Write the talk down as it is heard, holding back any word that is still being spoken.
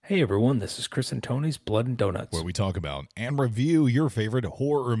Hey everyone, this is Chris and Tony's Blood and Donuts. Where we talk about and review your favorite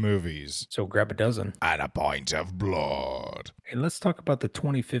horror movies. So grab a dozen And a pint of blood. and let's talk about the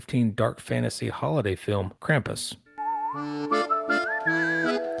 2015 dark fantasy holiday film, Krampus.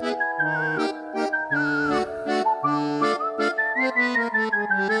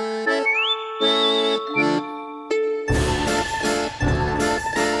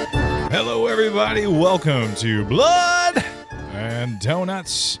 Hello, everybody. Welcome to Blood and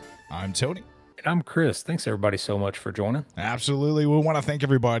Donuts. I'm Tony. And I'm Chris. Thanks everybody so much for joining. Absolutely. We want to thank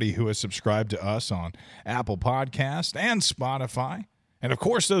everybody who has subscribed to us on Apple Podcast and Spotify. And, of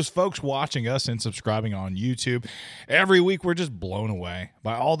course, those folks watching us and subscribing on YouTube. Every week, we're just blown away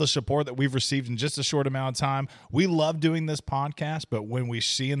by all the support that we've received in just a short amount of time. We love doing this podcast, but when we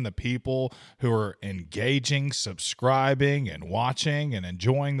see the people who are engaging, subscribing, and watching and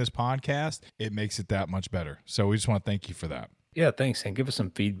enjoying this podcast, it makes it that much better. So we just want to thank you for that. Yeah, thanks. And give us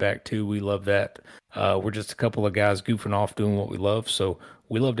some feedback too. We love that. We're just a couple of guys goofing off doing what we love. So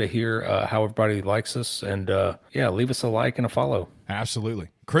we love to hear how everybody likes us. And leave us a like and a follow.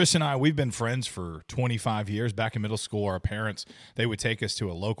 Absolutely. Chris and I, we've been friends for 25 years. Back in middle school, our parents, they would take us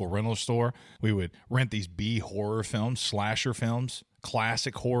to a local rental store. We would rent these B horror films, slasher films,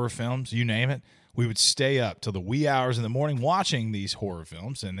 classic horror films, you name it. We would stay up till the wee hours in the morning watching these horror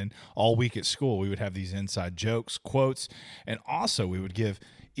films. And then all week at school, we would have these inside jokes, quotes, and also we would give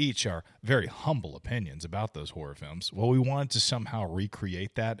each our very humble opinions about those horror films. Well, we wanted to somehow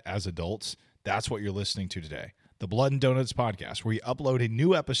recreate that as adults. That's what you're listening to today. The Blood and Donuts podcast, where we upload a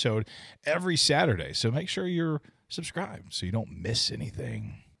new episode every Saturday. So make sure you're subscribed so you don't miss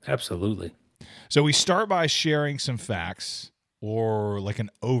anything. Absolutely. So we start by sharing some facts or like an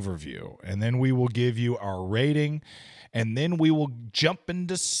overview, and then we will give you our rating, and then we will jump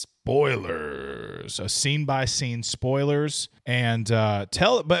into spoilers, so scene by scene spoilers, and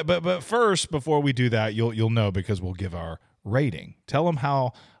but first, before we do that, you'll know because we'll give our rating. Tell them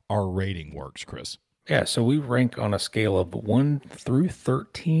how our rating works, Chris. Yeah, so we rank on a scale of 1 through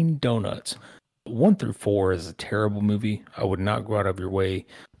 13 donuts. 1 through 4 is a terrible movie. I would not go out of your way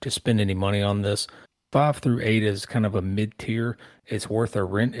to spend any money on this. 5 through 8 is kind of a mid-tier. It's worth a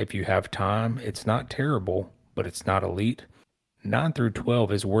rent if you have time. It's not terrible, but it's not elite. 9 through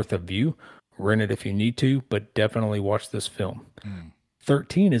 12 is worth a view. Rent it if you need to, but definitely watch this film.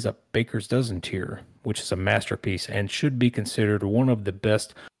 13 is a baker's dozen tier, which is a masterpiece and should be considered one of the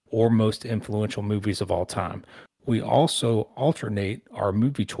best or most influential movies of all time. We also alternate our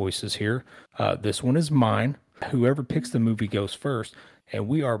movie choices here. This one is mine. Whoever picks the movie goes first, and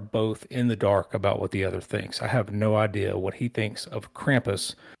we are both in the dark about what the other thinks. I have no idea what he thinks of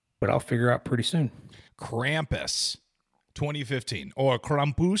Krampus, but I'll figure out pretty soon. Krampus, 2015, or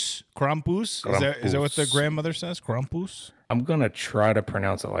Krampus. Krampus. Is that what the grandmother says? Krampus. I'm going to try to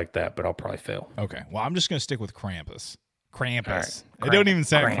pronounce it like that, but I'll probably fail. Okay. Well, I'm just going to stick with Krampus. Krampus. Right. They don't even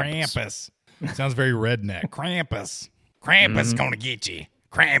say Krampus. Krampus. Sounds very redneck. Krampus. Krampus gonna get you.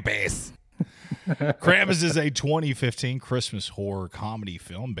 Krampus. Krampus is a 2015 Christmas horror comedy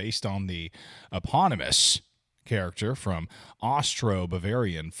film based on the eponymous character from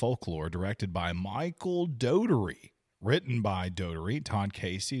Austro-Bavarian folklore, directed by Michael Dougherty. Written by Dougherty, Todd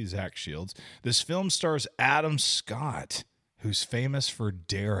Casey, Zach Shields. This film stars Adam Scott, who's famous for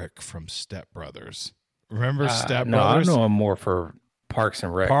Derek from Step Brothers. Remember Step Brothers? No, I know him more for Parks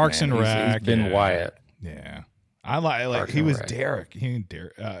and Rec. Parks man. and Rec. He's been Wyatt. Yeah. I like Parks he and was Rec. Derek.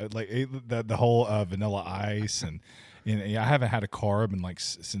 The whole Vanilla Ice, and I haven't had a carb in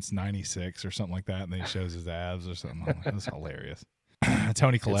since '96 or something like that. And then he shows his abs or something. I'm like, that's hilarious.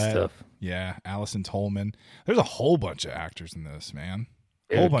 Tony Collette, stuff. yeah, Allison Tolman. There's a whole bunch of actors in this, man.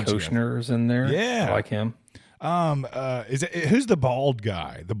 Whole bunch Kushner's in there. Yeah, I like him. Who's the bald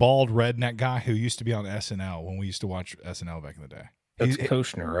guy? The bald redneck guy who used to be on SNL when we used to watch SNL back in the day. It's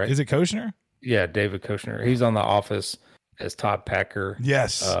Kushner, right? Is it Kushner? Yeah, David Kushner. He's on The Office as Todd Packer.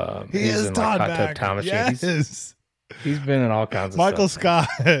 Yes, he is in Todd Hot Tub Time Machine. Yes, he's been in all kinds of Michael stuff.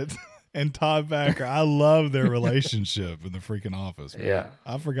 Scott and Todd Packer. I love their relationship in the freaking Office. Man. Yeah,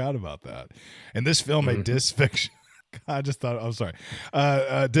 I forgot about that. And this film, a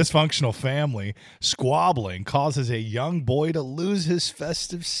dysfunctional family squabbling causes a young boy to lose his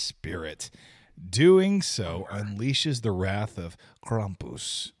festive spirit. Doing so unleashes the wrath of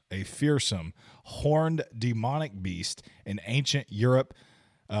Krampus, a fearsome, horned demonic beast in ancient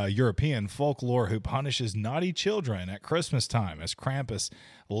European folklore who punishes naughty children at Christmas time. As Krampus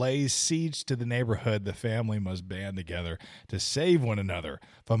lays siege to the neighborhood, the family must band together to save one another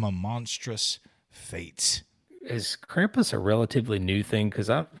from a monstrous fate. Is Krampus a relatively new thing?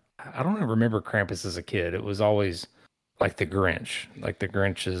 Because I don't remember Krampus as a kid. It was always like the Grinch. Like the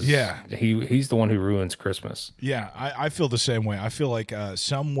Grinch is he's the one who ruins Christmas. Yeah, I feel the same way. I feel like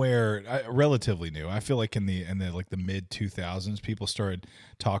somewhere relatively new. I feel like in the like the mid 2000s, people started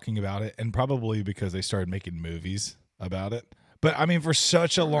talking about it, and probably because they started making movies about it. But I mean, for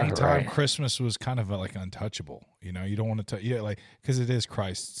such a long time, Right. Christmas was kind of like untouchable. You know, you don't want to, like because it is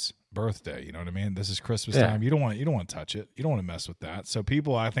Christ's birthday. You know what I mean? This is Christmas Yeah. time. You don't want to touch it. You don't want to mess with that. So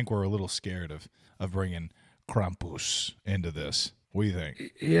people, I think, were a little scared of bringing Krampus into this. What do you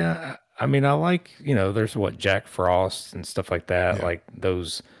think? Yeah. I mean, I like, there's what Jack Frost and stuff like that, Yeah. like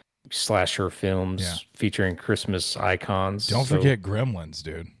those slasher films featuring Christmas icons. Don't forget Gremlins,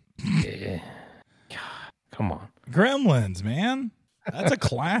 dude. Yeah. God, come on. Gremlins, man. That's a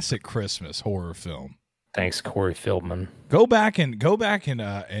classic Christmas horror film. Thanks, Corey Feldman. Go back and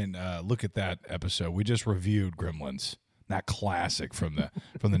look at that episode. We just reviewed Gremlins, that classic from the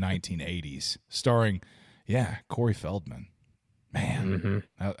 1980s, starring Corey Feldman. Man,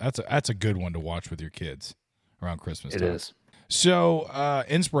 that's a good one to watch with your kids around Christmas time. It is. So,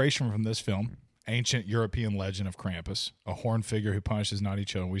 inspiration from this film: ancient European legend of Krampus, a horned figure who punishes naughty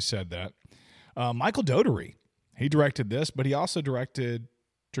children. We said that. Michael Dougherty, he directed this, but he also directed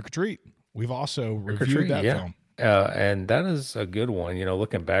Trick or Treat. We've also reviewed that film. And that is a good one.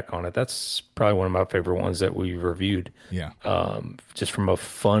 Looking back on it, that's probably one of my favorite ones that we reviewed. Yeah. Just from a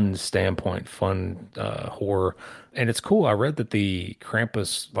fun standpoint, horror. And it's cool. I read that the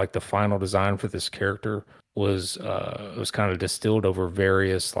Krampus, like the final design for this character was kind of distilled over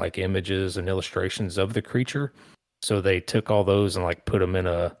various like images and illustrations of the creature. So they took all those and like put them in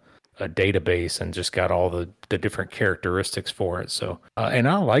a database and just got all the different characteristics for it. So, and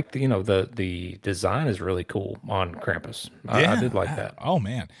I like the design is really cool on Krampus. I did like that. Oh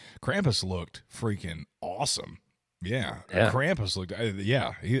man, Krampus looked freaking awesome. Yeah. Krampus looked.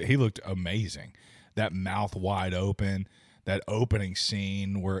 He looked amazing. That mouth wide open. That opening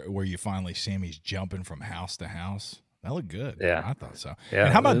scene where you finally see him, he's jumping from house to house. That looked good. Yeah, I thought so. Yeah,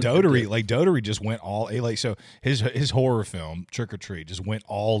 and how about Dougherty? Like Dougherty just went so his horror film Trick or Treat just went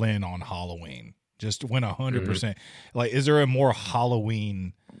all in on Halloween. Just went 100%. Like, is there a more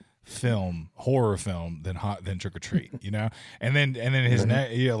Halloween horror film than Trick or Treat? And then his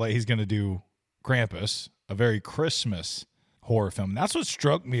he's gonna do Krampus, a very Christmas horror film. And that's what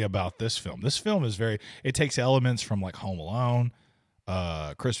struck me about this film. This film is it takes elements from like Home Alone,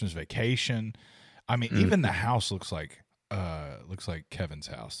 Christmas Vacation. I mean, even the house looks like Kevin's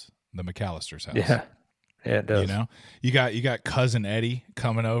house, the McAllister's house. Yeah, it does. You got cousin Eddie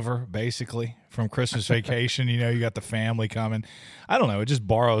coming over basically from Christmas Vacation. You got the family coming. I don't know. It just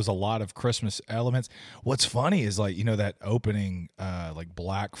borrows a lot of Christmas elements. What's funny is like that opening like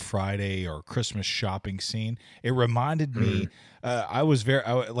Black Friday or Christmas shopping scene. It reminded me. I was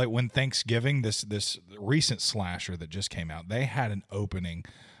like when Thanksgiving, this recent slasher that just came out. They had an opening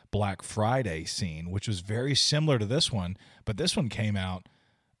Black Friday scene, which was very similar to this one, but this one came out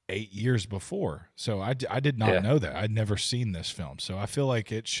 8 years before. So I did not know that. I'd never seen this film. So I feel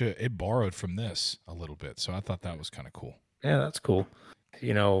like it borrowed from this a little bit. So I thought that was kind of cool. Yeah, that's cool.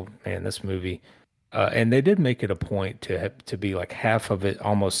 Man, this movie, and they did make it a point to be like half of it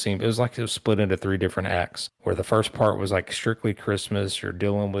almost seemed, it was like it was split into 3 different acts, where the first part was like strictly Christmas, you're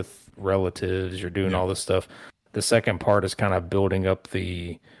dealing with relatives, you're doing all this stuff. The second part is kind of building up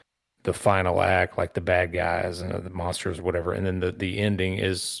the final act, like the bad guys and the monsters, whatever. And then the ending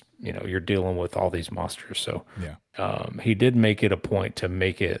is, you're dealing with all these monsters. So he did make it a point to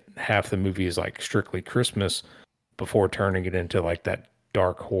make it half the movie is like strictly Christmas before turning it into like that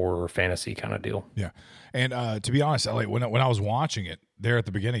dark horror fantasy kind of deal. Yeah. And to be honest, like when I was watching it there at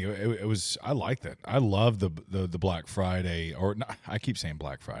the beginning, it was, I liked it. I love the Black Friday, or no, I keep saying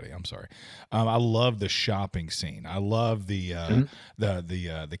Black Friday. I'm sorry. I love the shopping scene. I love the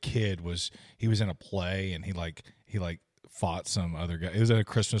kid he was in a play and he fought some other guy. It was in a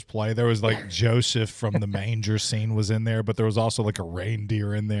Christmas play. There was like Joseph from the manger scene was in there, but there was also like a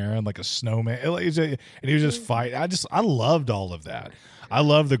reindeer in there and like a snowman. And he was just fighting. I loved all of that. I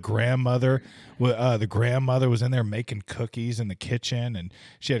love the grandmother. The grandmother was in there making cookies in the kitchen, and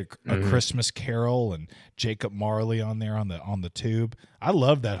she had a Christmas Carol and Jacob Marley on there on the tube. I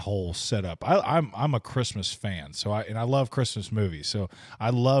love that whole setup. I'm a Christmas fan, so I love Christmas movies. So I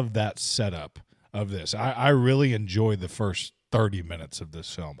love that setup of this. I really enjoyed the first 30 minutes of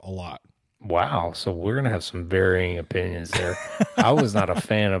this film a lot. Wow. So we're going to have some varying opinions there. I was not a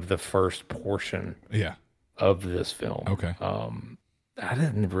fan of the first portion of this film. Okay. I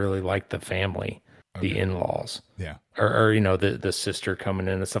didn't really like the family, the in-laws. Yeah. Or the sister coming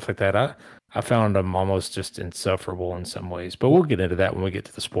in and stuff like that. I found them almost just insufferable in some ways, but we'll get into that when we get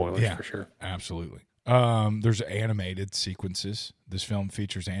to the spoilers for sure. Absolutely. There's animated sequences. This film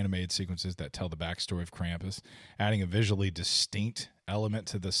features animated sequences that tell the backstory of Krampus, adding a visually distinct element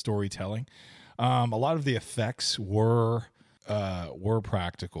to the storytelling. A lot of the effects were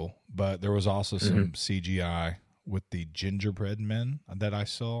practical, but there was also some CGI with the gingerbread men that I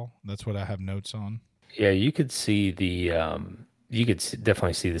saw. That's what I have notes on. Yeah, you could see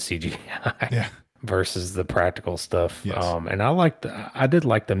definitely see the CGI Yeah. versus the practical stuff. Yes. And I did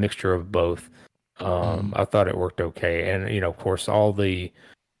like the mixture of both. I thought it worked okay. And, of course, all the,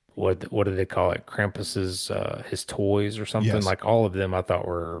 what do they call it? Krampus's, his toys or something. Yes. Like all of them I thought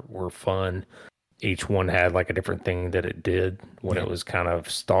were fun. Each one had like a different thing that it did when it was kind of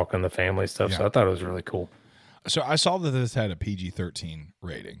stalking the family stuff. So I thought it was really cool. So I saw that this had a PG-13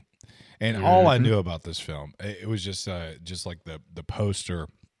 rating. And all I knew about this film, it was just like the poster.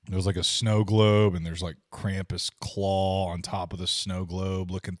 There was like a snow globe, and there's like Krampus claw on top of the snow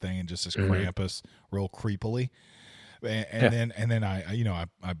globe looking thing, and just this Krampus real creepily. And then I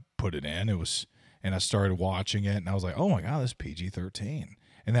put it in. And I started watching it, and I was like, oh my god, this is PG-13.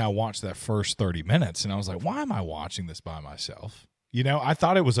 And then I watched that first 30 minutes, and I was like, why am I watching this by myself? I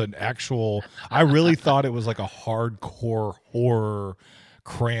thought it was I really thought it was like a hardcore horror.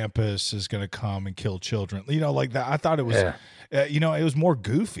 Krampus is going to come and kill children. Like that. I thought it was, it was more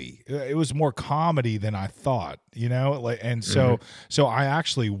goofy. It was more comedy than I thought, so I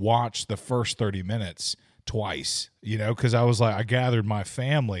actually watched the first 30 minutes twice, because I was like, I gathered my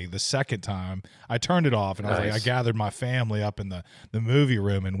family the second time. I turned it off and I was like, I gathered my family up in the movie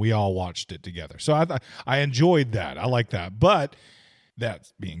room and we all watched it together. So I enjoyed that. I like that. But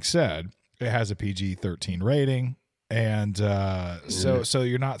that being said, it has a PG-13 rating. And so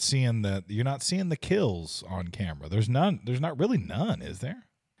you're not seeing the kills on camera. There's not really none, is there?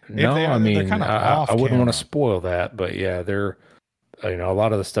 No, I mean, kind of I wouldn't want to spoil that, but yeah, they're, a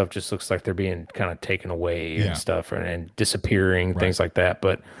lot of the stuff just looks like they're being kind of taken away and stuff and disappearing, things like that.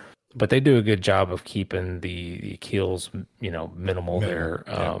 But they do a good job of keeping the kills, minimal there.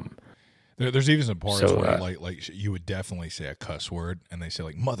 Yeah. There's even some parts where like you would definitely say a cuss word, and they say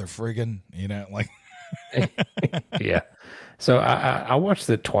like mother friggin', like. Yeah. So I watched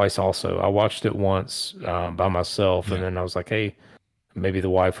it twice also. I watched it once by myself, and then I was like, hey, maybe the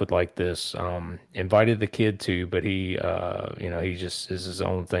wife would like this. Invited the kid too, but he he just is his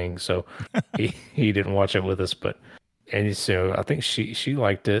own thing. So he didn't watch it with us, and so I think she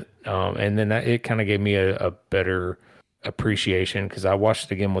liked it. And then it kind of gave me a better appreciation because I watched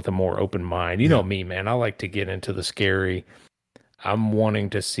it again with a more open mind. You know me, man. I like to get into the scary. I'm wanting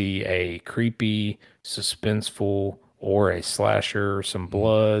to see a creepy, suspenseful, or a slasher, some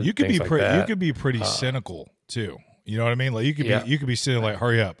blood. You could be you could be pretty cynical too. You know what I mean? Like you could be sitting like,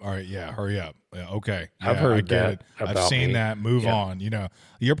 hurry up. All right, hurry up. Yeah, okay. Yeah, I've heard I get that. It. I've seen that. Move on.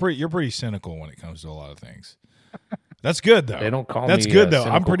 You're pretty cynical when it comes to a lot of things. That's good though. They don't call that's me. Good though.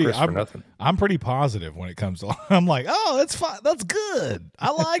 I'm pretty positive when it comes to. I'm like, oh, that's fine. That's good.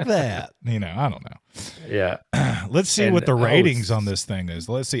 I like that. I don't know. Yeah. Let's see what the ratings on this thing is.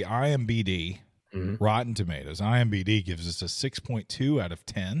 Let's see. IMDb, Rotten Tomatoes. IMDb gives us a 6.2 out of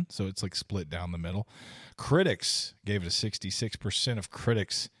 10, so it's like split down the middle. Critics gave it a 66% of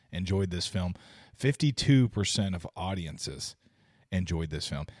critics enjoyed this film. 52% of audiences enjoyed this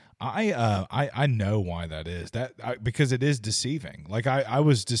film. I know why that is. Because it is deceiving. Like I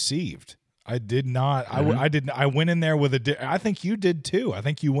was deceived. I did not. I went in there with I think you did too. I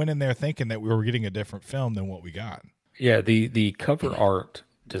think you went in there thinking that we were getting a different film than what we got. Yeah, the cover art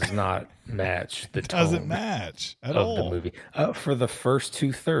does not match the tone. Doesn't match at all of the movie for the first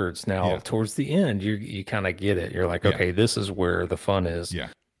 2/3. Now towards the end, you kind of get it. You're like, okay, this is where the fun is. Yeah.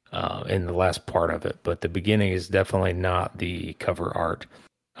 In the last part of it, but the beginning is definitely not the cover art.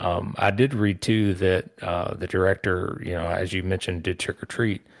 I did read too that the director, as you mentioned, did Trick or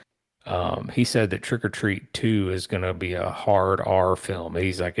Treat. He said that Trick or Treat 2 is going to be a hard R film.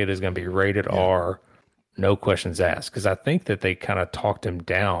 He's like, it is going to be rated R, no questions asked. Because I think that they kind of talked him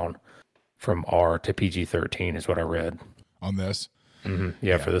down from R to PG-13 is what I read. On this? Mm-hmm.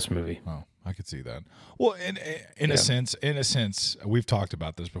 Yeah, for this movie. Oh, I could see that. Well, in a sense, we've talked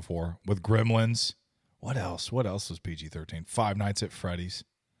about this before with Gremlins. What else? What else was PG-13? Five Nights at Freddy's.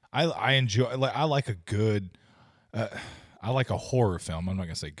 I enjoy. I like a good. I like a horror film. I'm not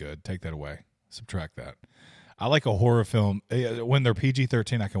gonna say good. Take that away. Subtract that. I like a horror film when they're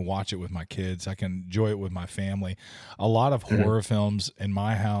PG-13. I can watch it with my kids. I can enjoy it with my family. A lot of horror films in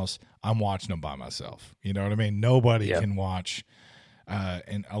my house, I'm watching them by myself. You know what I mean? Nobody can watch.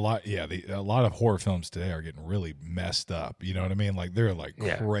 And a lot of horror films today are getting really messed up. You know what I mean? Like they're like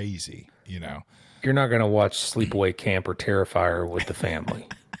crazy. You're not gonna watch Sleepaway Camp or Terrifier with the family.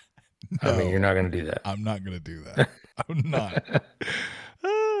 I mean, No, you're not going to do that. I'm not going to do that. I'm not.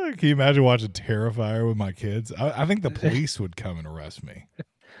 Can you imagine watching Terrifier with my kids? I think the police would come and arrest me.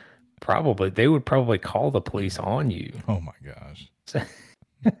 Probably. They would probably call the police on you. Oh my gosh.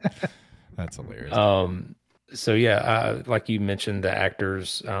 That's hilarious. So yeah, like you mentioned, the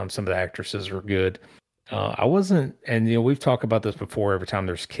actors, some of the actresses were good. I wasn't, and we've talked about this before. Every time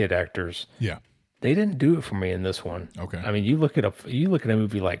there's kid actors, Yeah. they didn't do it for me in this one. Okay. I mean, you look at a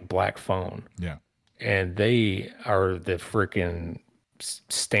movie like Black Phone, Yeah. and they are the freaking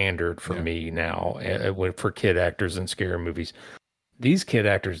standard for me now for kid actors in scary movies. These kid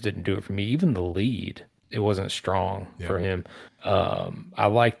actors didn't do it for me. Even the lead, it wasn't strong for him. I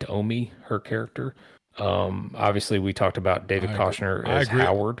liked Omi, her character. Obviously, we talked about David Koechner as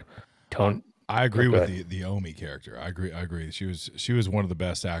Howard. I agree with the Omi character. I agree. She was one of the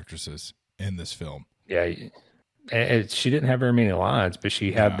best actresses in this film. Yeah, and she didn't have very many lines, but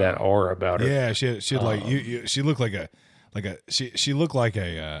she had that aura about her. Yeah, she had like she looked like she looked like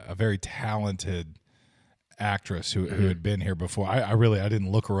a very talented actress who had been here before. I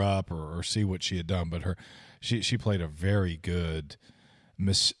didn't look her up or see what she had done, but she played a very good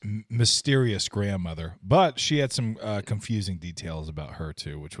mysterious grandmother. But she had some confusing details about her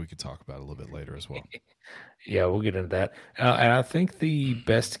too, which we could talk about a little bit later as well. Yeah, we'll get into that. And I think the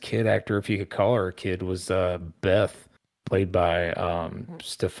best kid actor, if you could call her a kid, was Beth, played by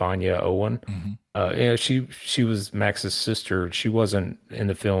Stefania Owen. Yeah, she was Max's sister. She wasn't in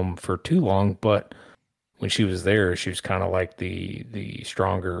the film for too long, but when she was there, she was kind of like the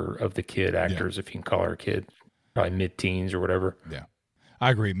stronger of the kid actors, if you can call her a kid, probably mid-teens or whatever. Yeah, I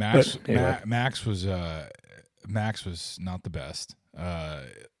agree. Max anyway. Max was not the best. I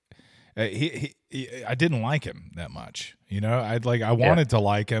didn't like him that much. I wanted to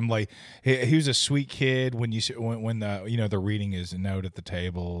like him. Like he was a sweet kid when the they're reading his note at the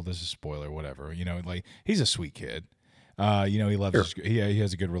table. This is spoiler, whatever. Like he's a sweet kid. He loves he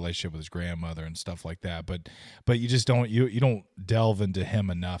has a good relationship with his grandmother and stuff like that. But you just don't you don't delve into him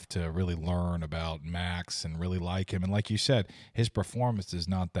enough to really learn about Max and really like him. And like you said, his performance is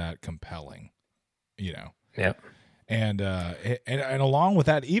not that compelling. Yep. And along with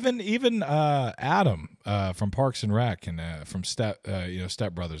that, even Adam from Parks and Rec and from Step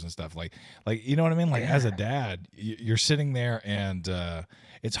Brothers and stuff like you know what I mean. Like as a dad, you're sitting there and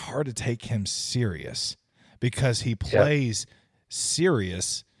it's hard to take him serious because he plays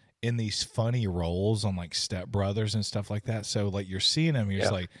serious in these funny roles on like Step Brothers and stuff like that. So like you're seeing him, you're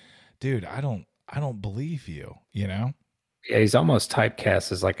just like, dude, I don't believe you. Yeah, he's almost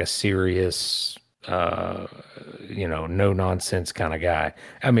typecast as like a serious, no nonsense kind of guy.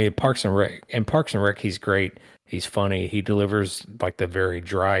 I mean, Parks and Rec, he's great. He's funny. He delivers like the very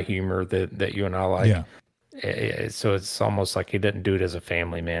dry humor that you and I like. Yeah. So it's almost like he didn't do it as a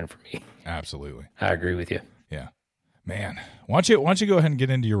family man for me. Absolutely. I agree with you. Yeah. Man, why don't you go ahead and get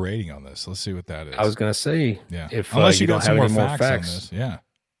into your rating on this? Let's see what that is. I was going to say, if unless you got don't have some any more facts on this. Yeah.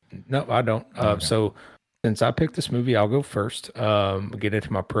 No, I don't. Okay. So since I picked this movie, I'll go first. Get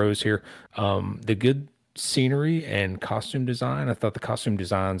into my pros here. The good scenery and costume design. I thought the costume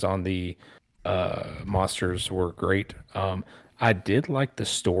designs on the monsters were great. I did like the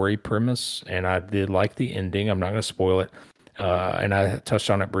story premise, and I did like the ending. I'm not going to spoil it. And I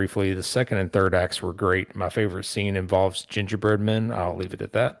touched on it briefly. The second and third acts were great. My favorite scene involves gingerbread men. I'll leave it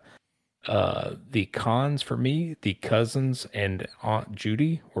at that. The cons for me, the cousins and Aunt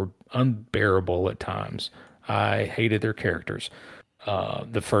Judy were unbearable at times. I hated their characters.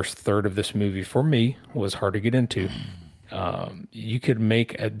 The first third of this movie for me was hard to get into. You could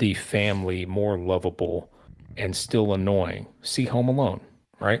make the family more lovable and still annoying. See Home Alone,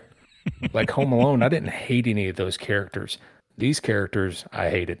 right? Like Home Alone, I didn't hate any of those characters. These characters I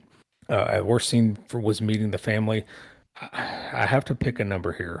hated. Worst scene was meeting the family. I have to pick a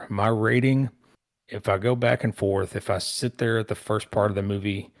number here. My rating, if I go back and forth, if I sit there at the first part of the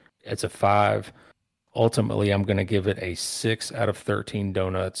movie, it's a 5. Ultimately, I'm going to give it a 6 out of 13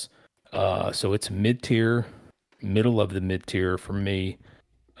 donuts. So it's mid-tier, middle of the mid-tier for me.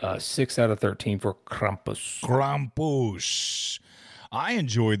 6 out of 13 for Krampus. Krampus. I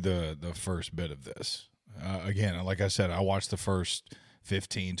enjoyed the first bit of this. Again, like I said, I watched the first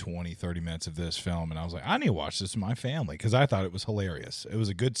 15, 20, 30 minutes of this film, and I was like, I need to watch this with my family because I thought it was hilarious. It was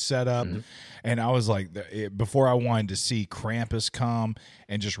a good setup, and I was like, before I wanted to see Krampus come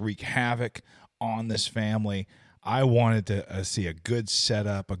and just wreak havoc on this family, I wanted to see a good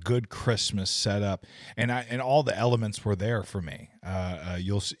setup, a good Christmas setup, and all the elements were there for me.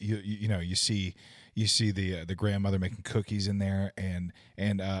 You see the grandmother making cookies in there, and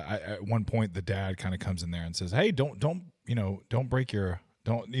at one point the dad kind of comes in there and says, "Hey, don't break your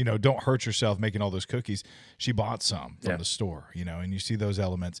Don't hurt yourself making all those cookies. She bought some from the store, and you see those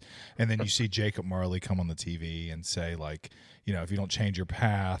elements. And then you see Jacob Marley come on the TV and say, like, if you don't change your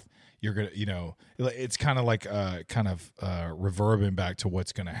path, you're going to, it's kind of like reverbing back to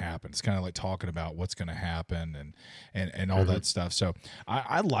what's going to happen. It's kind of like talking about what's going to happen and all that stuff. So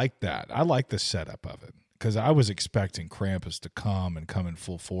I like that. I like the setup of it, because I was expecting Krampus to come in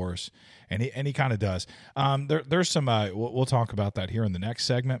full force, and he kind of does. There's some we'll talk about that here in the next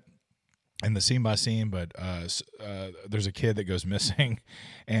segment, in the scene by scene. But there's a kid that goes missing,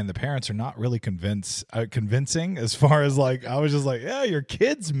 and the parents are not really convincing as far as, like, I was just like, yeah, your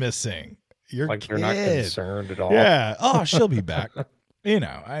kid's missing. Your like kid. You're not concerned at all. Yeah. Oh, she'll be back.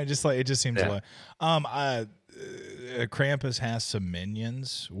 I just like, it just seems like Krampus has some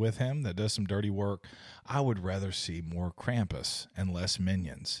minions with him that does some dirty work. I would rather see more Krampus and less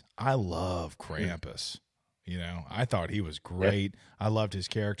minions. I love Krampus. I thought he was great. I loved his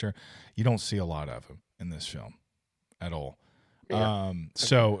character. You don't see a lot of him in this film at all. Yeah.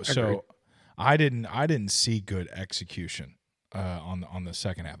 So I didn't see good execution on the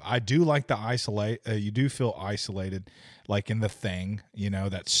second half. I do like the isolate. You do feel isolated, like in The Thing.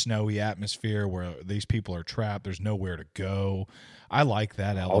 That snowy atmosphere where these people are trapped. There's nowhere to go. I like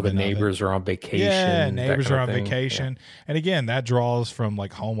that element. All the neighbors are on vacation. Yeah, neighbors are on vacation. Yeah. And again, that draws from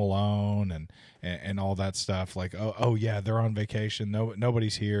like Home Alone and all that stuff. Like, oh yeah, they're on vacation.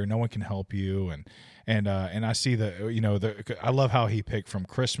 Nobody's here. No one can help you. And I see I love how he picked from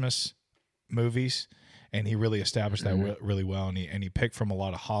Christmas movies, and he really established that really well. And he picked from a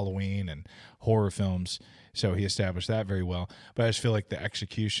lot of Halloween and horror films, so he established that very well. But I just feel like the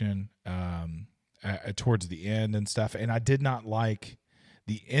execution towards the end and stuff, and I did not like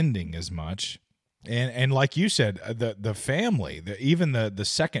the ending as much. And like you said, the family, even the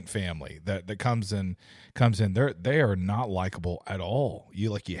second family that comes in, they are not likable at all.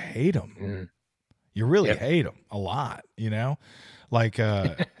 You hate them. You really hate them a lot. Like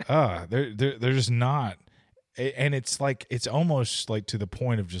they're just not. And it's almost like to the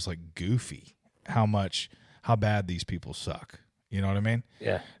point of just like goofy how bad these people suck. You know what I mean?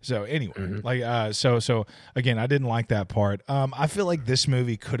 Yeah. So anyway, so again, I didn't like that part. I feel like this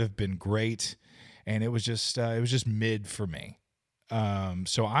movie could have been great, and it was just mid for me.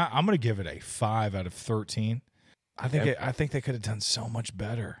 So I'm gonna give it a 5 out of 13. I think they could have done so much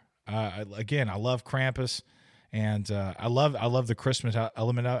better. Again, I love Krampus, and I love the Christmas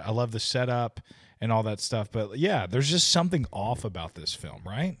element. I love the setup and all that stuff. But yeah, there's just something off about this film,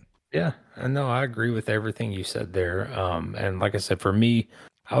 right? Yeah, no, I agree with everything you said there. And like I said, for me,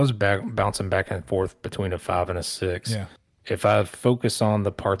 I was bouncing back and forth between a 5 and a 6. Yeah. If I focus on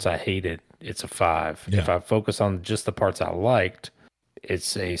the parts I hated, it's a 5. Yeah. If I focus on just the parts I liked,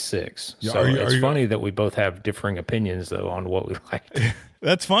 it's a 6. Yeah, so it's funny that we both have differing opinions, though, on what we liked.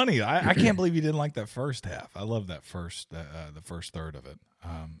 That's funny. I can't believe you didn't like that first half. I love that the first third of it.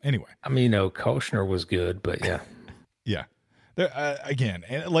 Anyway. I mean, Koshner was good, but yeah. Yeah. Again,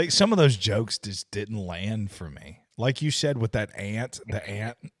 and like some of those jokes just didn't land for me. Like you said with the ant,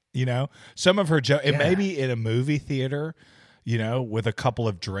 some of her jokes, it may be in a movie theater, with a couple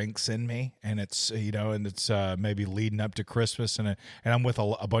of drinks in me, and it's, maybe leading up to Christmas, and I'm with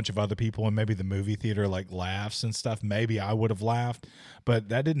a bunch of other people, and maybe the movie theater like laughs and stuff. Maybe I would have laughed, but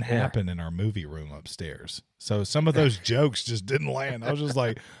that didn't happen in our movie room upstairs. So some of those jokes just didn't land. I was just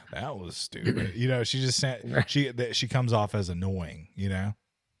like, that was stupid. She just she comes off as annoying. Yeah,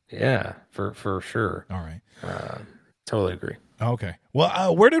 for sure. All right, totally agree. Okay,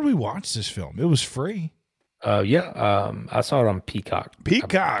 well, where did we watch this film? It was free. I saw it on Peacock. You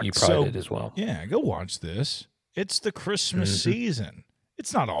probably did as well. Yeah, go watch this. It's the Christmas season.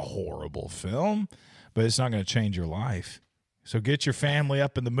 It's not a horrible film, but it's not going to change your life. So get your family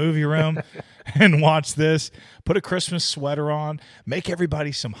up in the movie room and watch this. Put a Christmas sweater on. Make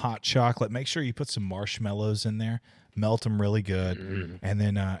everybody some hot chocolate. Make sure you put some marshmallows in there. Melt them really good, and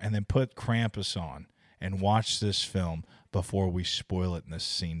then put Krampus on and watch this film before we spoil it in this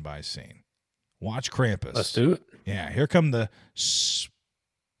scene by scene. Watch Krampus. Let's do it. Yeah, here come the spoils.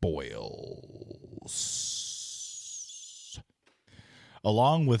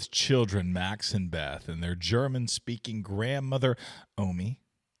 Along with children Max and Beth and their German-speaking grandmother Omi,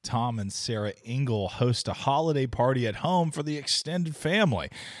 Tom and Sarah Engel host a holiday party at home for the extended family.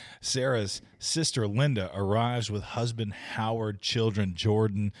 Sarah's sister Linda arrives with husband Howard, children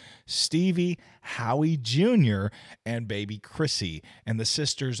Jordan, Stevie, Howie Jr., and baby Chrissy, and the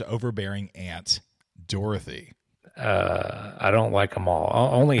sister's overbearing aunt, Dorothy. I don't like them all.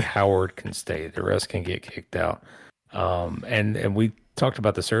 Only Howard can stay. The rest can get kicked out. And we talked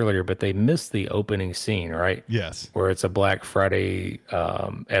about this earlier, but they missed the opening scene, right? Yes. Where it's a Black Friday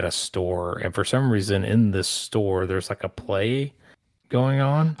at a store, and for some reason in this store there's like a play going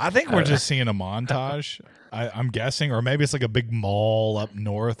on. I think we're just seeing a montage. I'm guessing, or maybe it's like a big mall up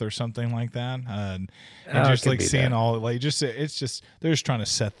north or something like that, and just like seeing that. all like just it's just they're just trying to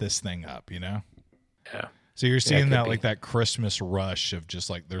set this thing up, you know. Yeah. So you're Yeah, seeing it could that be. like that Christmas rush of just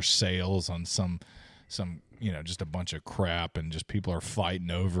like their sales on some just a bunch of crap, and just people are fighting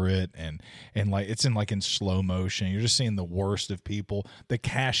over it, and like it's in slow motion. You're just seeing the worst of people. The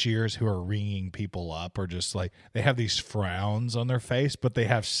cashiers who are ringing people up are just like they have these frowns on their face, but they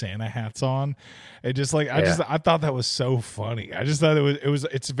have Santa hats on. It just like I thought that was so funny. I just thought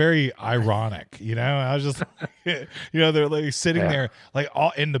it's very ironic, you know. I was just they're like sitting there like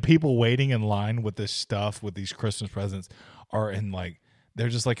all, and the people waiting in line with this stuff with these Christmas presents are in like. They're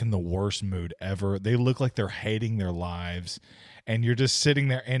just like in the worst mood ever. They look like they're hating their lives. And you're just sitting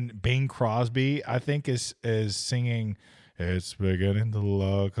there. And Bing Crosby, I think, is singing, "It's beginning to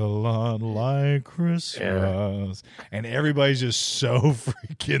look a lot like Christmas." Yeah. And everybody's just so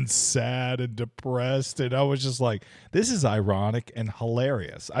freaking sad and depressed. And I was just like, this is ironic and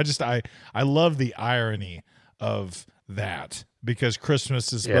hilarious. I love the irony of that. Because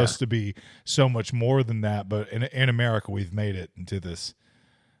Christmas is supposed to be so much more than that. But in America, we've made it into this.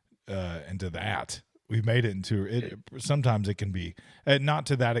 Into that we've made it into it. Sometimes it can be not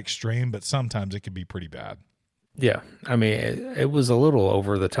to that extreme, but sometimes it can be pretty bad. Yeah, I mean, it was a little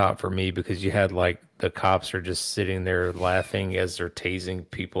over the top for me because you had like the cops are just sitting there laughing as they're tasing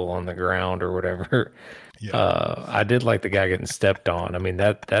people on the ground or whatever. Yeah. I did like the guy getting stepped on. I mean,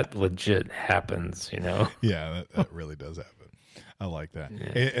 that legit happens, you know? Yeah, that really does happen. I like that.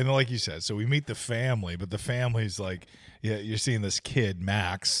 Yeah. And like you said, so we meet the family, but the family's like, you're seeing this kid,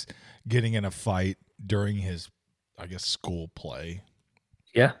 Max, getting in a fight during his, I guess, school play.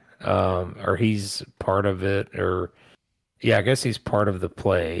 Yeah. Or he's part of it, or I guess he's part of the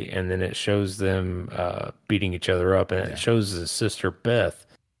play. And then it shows them beating each other up, and it shows his sister, Beth.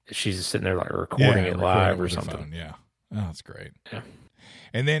 She's sitting there like recording it live or something. Yeah. Oh, that's great. Yeah.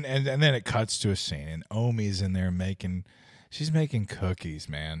 And then it cuts to a scene, and Omi's in there she's making cookies,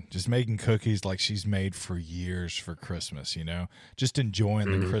 man. Just making cookies like she's made for years for Christmas, you know? Just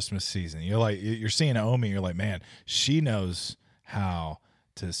enjoying the Christmas season. You're seeing Omi, you're like, man, she knows how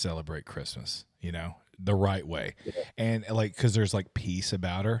to celebrate Christmas, you know, the right way. Yeah. And like, cause there's like peace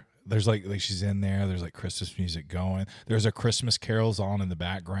about her. There's like she's in there's like Christmas music going. There's a Christmas carols on in the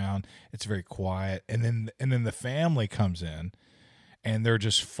background. It's very quiet. And then the family comes in. And they're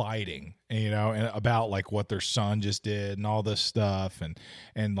just fighting, you know, and about like what their son just did and all this stuff, and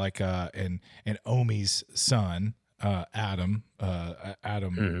Omi's son, Adam,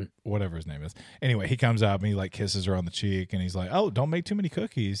 whatever his name is. Anyway, he comes up and he like kisses her on the cheek, and he's like, "Oh, don't make too many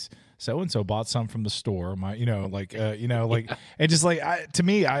cookies. So and so bought some from the store." And just like to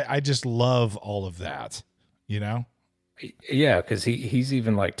me, I just love all of that, you know. Yeah, because he's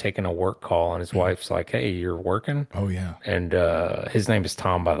even like taking a work call, and his wife's like, "Hey, you're working?" Oh yeah. And his name is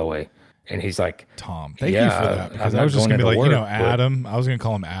Tom, by the way. And he's like, "Tom, thank you for that." Because I was just gonna be like, work, Adam. I was gonna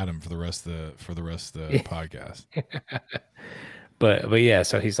call him Adam for the rest of the podcast. But yeah,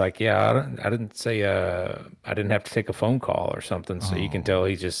 so he's like, "Yeah, I didn't say I didn't have to take a phone call or something." So you can tell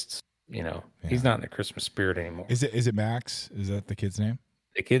he just, he's not in the Christmas spirit anymore. Is it Max? Is that the kid's name?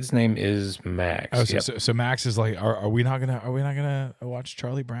 The kid's name is Max. Oh, so Max is like, are we not gonna watch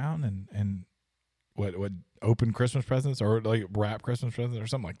Charlie Brown and what open Christmas presents or like wrap Christmas presents or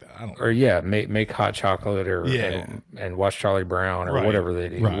something like that? I don't know. Or make hot chocolate or and watch Charlie Brown or whatever they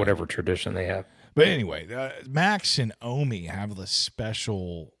do, whatever tradition they have. But anyway, Max and Omi have this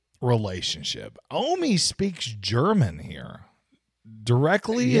special relationship. Omi speaks German here.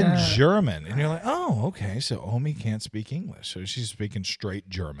 Directly in German, and you're like, oh, okay, so Omi can't speak English, so she's speaking straight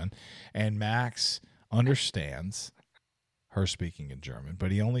German, and Max understands her speaking in German, but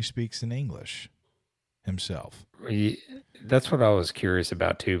he only speaks in English himself. That's what I was curious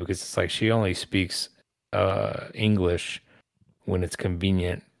about too, because it's like she only speaks English when it's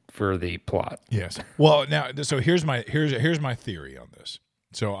convenient for the plot. Yes. Well, now, so here's my theory on this.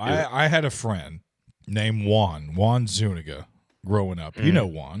 So I had a friend named Juan Zuniga. Growing up, you know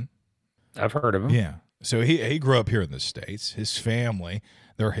Juan. I've heard of him. Yeah. So he grew up here in the States. His family,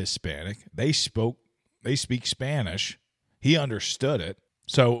 they're Hispanic. They speak Spanish. He understood it.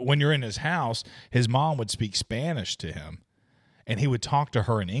 So when you're in his house, his mom would speak Spanish to him, and he would talk to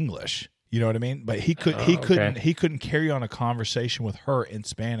her in English. You know what I mean? But he couldn't carry on a conversation with her in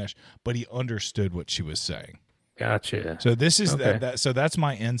Spanish, but he understood what she was saying. Gotcha. So this is Okay. that. So that's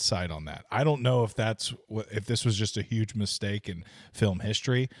my insight on that. I don't know if if this was just a huge mistake in film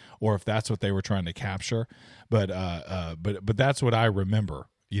history, or if that's what they were trying to capture. But that's what I remember.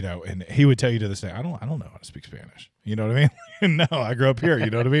 And he would tell you to this day, I don't know how to speak Spanish. You know what I mean? No, I grew up here.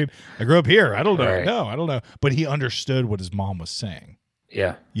 You know what I mean? I grew up here. I don't know. Right. No, I don't know. But he understood what his mom was saying.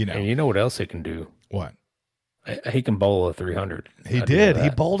 Yeah. And you know what else he can do? What? He can bowl a 300. He did.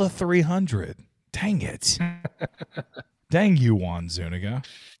 He bowled a 300. Dang it. Dang you, Juan Zuniga.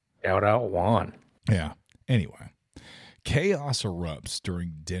 Shout out Juan. Yeah. Anyway, chaos erupts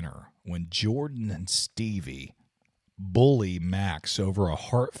during dinner when Jordan and Stevie bully Max over a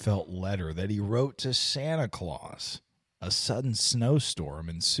heartfelt letter that he wrote to Santa Claus. A sudden snowstorm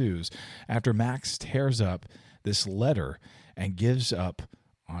ensues after Max tears up this letter and gives up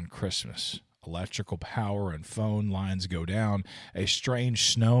on Christmas. Electrical power and phone lines go down. A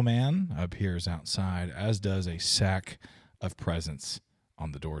strange snowman appears outside, as does a sack of presents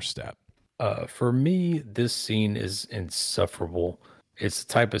on the doorstep. For me, this scene is insufferable. It's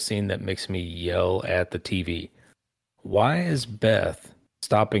the type of scene that makes me yell at the TV. Why is Beth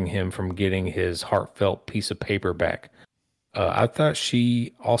stopping him from getting his heartfelt piece of paper back? I thought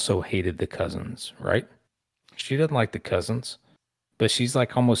she also hated the cousins, right? She doesn't like the cousins, but she's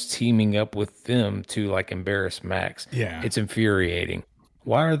like almost teaming up with them to like embarrass Max. Yeah. It's infuriating.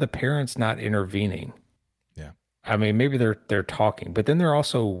 Why are the parents not intervening? Yeah. I mean, maybe they're talking, but then they're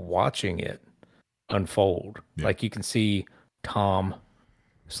also watching it unfold. Yeah. Like you can see Tom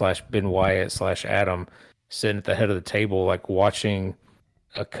 / Ben Wyatt / Adam sitting at the head of the table, like watching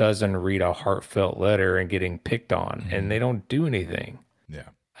a cousin read a heartfelt letter and getting picked on, and they don't do anything. Yeah.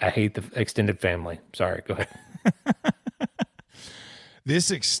 I hate the extended family. Sorry, go ahead.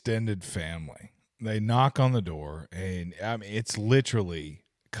 This extended family, they knock on the door, and I mean, it's literally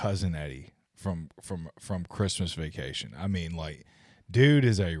Cousin Eddie from Christmas Vacation. I mean, like, dude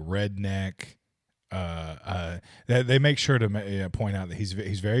is a redneck. They make sure to point out that he's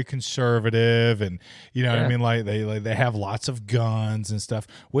very conservative, and what I mean, like they have lots of guns and stuff,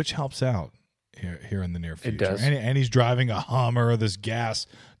 which helps out here in the near future. It does. And he's driving a Hummer, this gas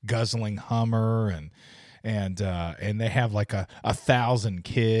guzzling Hummer, and they have like 1,000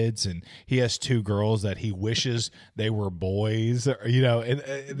 kids, and he has 2 girls that he wishes they were boys,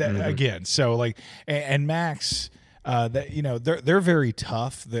 again. So like, and Max. They're very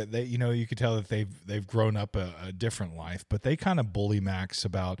tough. That you could tell that they've grown up a different life, but they kind of bully Max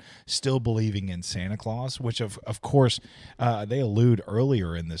about still believing in Santa Claus, which of course they allude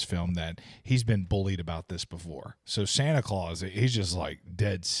earlier in this film that he's been bullied about this before. So Santa Claus, he's just like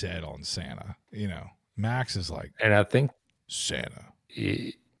dead set on Santa. Max is like, and I think Santa.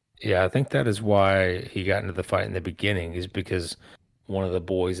 Yeah, I think that is why he got into the fight in the beginning, is because one of the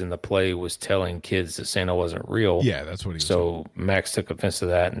boys in the play was telling kids that Santa wasn't real. Yeah, that's what he was So saying. Max took offense to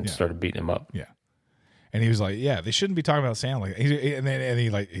that and started beating him up. Yeah. And he was like, yeah, they shouldn't be talking about Santa like that.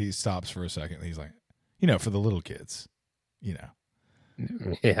 And he stops for a second. And he's like, for the little kids, Yeah.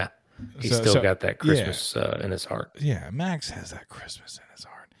 He's still got that Christmas in his heart. Yeah, Max has that Christmas in his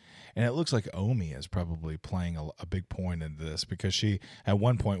heart. And it looks like Omi is probably playing a big point into this, because she at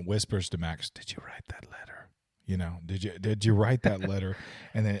one point whispers to Max, "Did you write that letter? Did you write that letter?"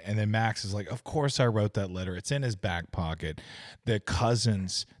 And then Max is like, "Of course I wrote that letter. It's in his back pocket." The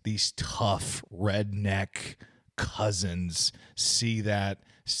cousins, these tough redneck cousins, see that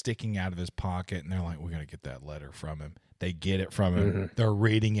sticking out of his pocket, and they're like, "We're gonna get that letter from him." They get it from him. Mm-hmm. They're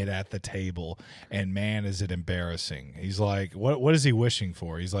reading it at the table, and man, is it embarrassing. He's like, what is he wishing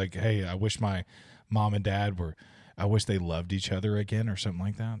for? He's like, "Hey, I wish my mom and dad I wish they loved each other again," or something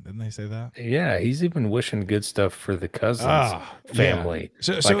like that. Didn't they say that? Yeah, he's even wishing good stuff for the cousins family.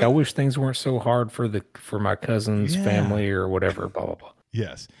 Yeah. So I wish things weren't so hard for my cousin's family, or whatever, blah blah blah.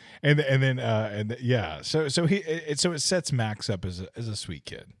 Yes. So it sets Max up as a sweet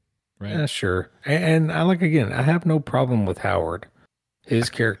kid. Right. Yeah, sure. And I I have no problem with Howard.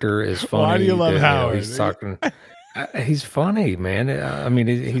 His character is funny. Why do you love Howard? He's talking. He's funny, man. I mean,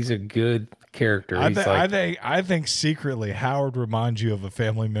 he's a good character. I think secretly Howard reminds you of a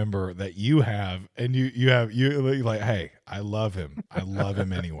family member that you have, and you like, hey, I love him. I love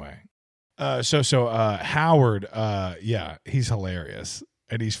him anyway. Howard, he's hilarious,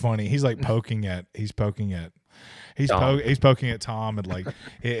 and he's funny. He's like poking at Tom, and like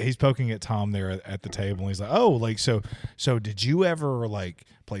he's poking at Tom there at the table, and he's like, "Oh, like so did you ever like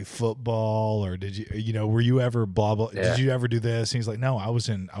play football, or did you were you ever blah blah? Yeah. Did you ever do this?" And he's like, "No, I was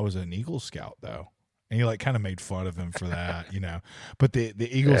an Eagle Scout though." And he like kind of made fun of him for that, But the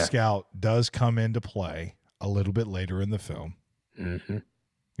Eagle Scout does come into play a little bit later in the film, mm-hmm.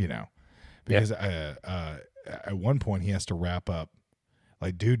 Because at one point he has to wrap up.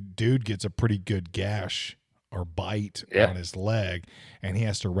 Like dude gets a pretty good gash or bite on his leg, and he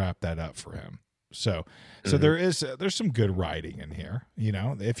has to wrap that up for him. So there's some good writing in here, you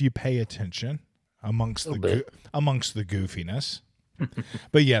know, if you pay attention amongst the goofiness.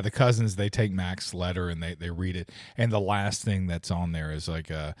 But yeah, the cousins, they take Mac's letter and they read it, and the last thing that's on there is like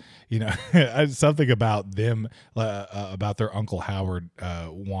you know, something about them about their Uncle Howard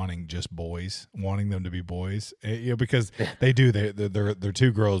wanting them to be boys, you know, because they're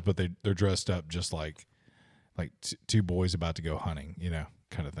two girls, but they're dressed up just like two boys about to go hunting, you know,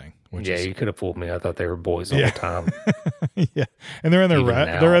 kind of thing. You could have fooled me. I thought they were boys all the time. Yeah, and they're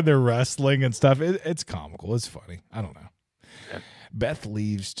in their wrestling and stuff. It's comical. It's funny. I don't know. Yeah. Beth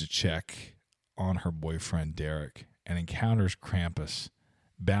leaves to check on her boyfriend Derek and encounters Krampus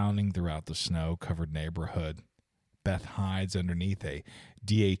bounding throughout the snow-covered neighborhood. Beth hides underneath a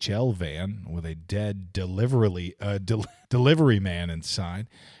DHL van with a dead delivery man inside.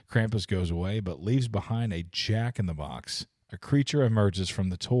 Krampus goes away but leaves behind a jack-in-the-box. A creature emerges from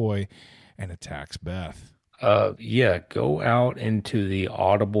the toy and attacks Beth. Go out into the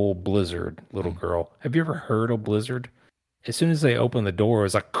audible blizzard, little girl. Have you ever heard a blizzard? As soon as they open the door,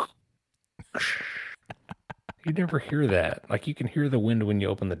 it's like... You never hear that. Like, you can hear the wind when you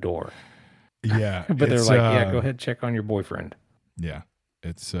open the door. Yeah. But they're like, go ahead, check on your boyfriend. Yeah.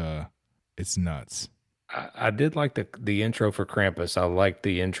 It's nuts. I did like the intro for Krampus. I like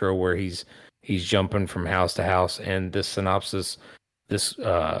the intro where he's jumping from house to house, and this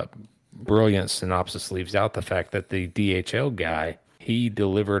brilliant synopsis leaves out the fact that the DHL guy, he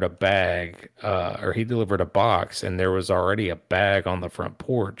delivered a bag, or he delivered a box, and there was already a bag on the front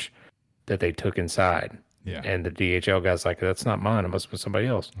porch that they took inside. Yeah. And the DHL guy's like, that's not mine. It must be somebody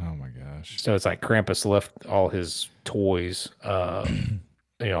else. Oh my gosh. So it's like Krampus left all his toys, on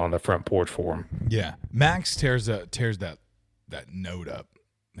the front porch for him. Yeah. Max tears that note up.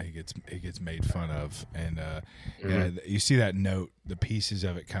 He gets made fun of, and yeah, you see that note, the pieces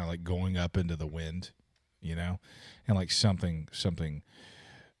of it kind of like going up into the wind, you know, and like something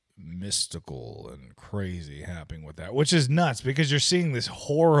mystical and crazy happening with that, which is nuts because you're seeing this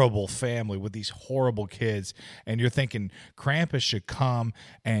horrible family with these horrible kids, and you're thinking Krampus should come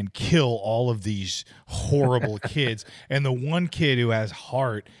and kill all of these horrible kids, and the one kid who has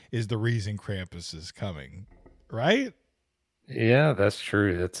heart is the reason Krampus is coming, right? Yeah, that's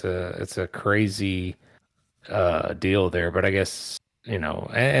true. It's a crazy deal there, but I guess,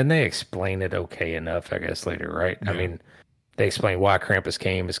 and they explain it okay enough, I guess, later, right? Yeah. I mean, they explain why Krampus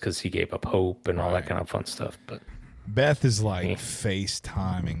came is because he gave up hope and all that kind of fun stuff. But Beth is like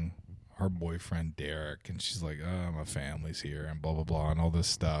FaceTiming her boyfriend Derek, and she's like, "Oh, my family's here," and blah blah blah, and all this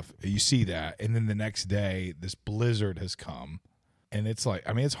stuff. You see that, and then the next day, this blizzard has come, and it's like,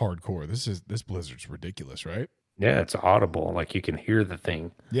 I mean, it's hardcore. This blizzard's ridiculous, right? Yeah, it's audible. Like you can hear the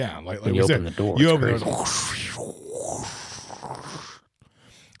thing. Yeah, like when you open the door. You open the door.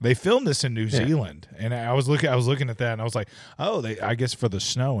 They filmed this in New Zealand, and I was looking at that, and I was like, oh, I guess for the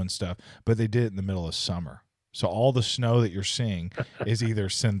snow and stuff, but they did it in the middle of summer. So all the snow that you're seeing is either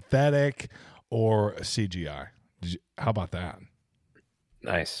synthetic or CGI. How about that?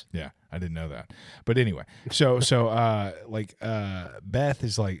 Nice. Yeah, I didn't know that. But anyway, so Beth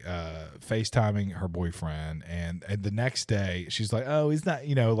is like FaceTiming her boyfriend, and the next day she's like, oh, he's not,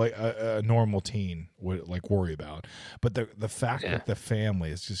 like a normal teen would like worry about. But the fact that the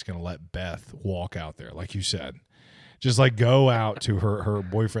family is just going to let Beth walk out there, like you said, just like go out to her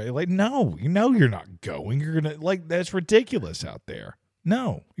boyfriend, like, no, you're not going. You're going to, like, that's ridiculous out there.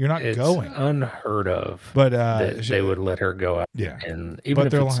 No, you're not going. It's unheard of. But they would let her go out. Yeah, and even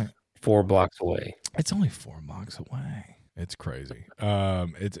if it's 4 blocks away, it's only 4 blocks away. It's crazy.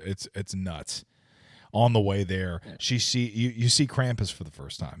 It's nuts. On the way there, you see Krampus for the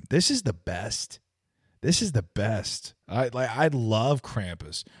first time. This is the best. I love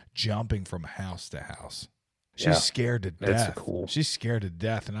Krampus jumping from house to house. She's scared to death. That's cool. She's scared to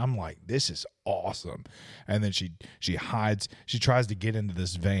death, and I'm like, this is awesome. And then she hides. She tries to get into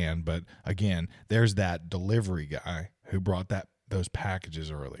this van, but again, there's that delivery guy who brought those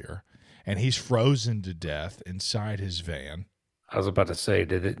packages earlier, and he's frozen to death inside his van. I was about to say,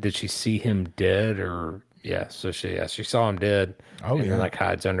 did she see him dead or? Yeah, so she saw him dead. Oh, and then like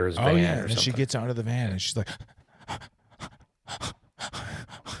hides under his van. Oh yeah, or and she gets under the van, and she's like,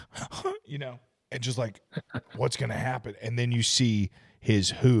 and just like, what's going to happen? And then you see his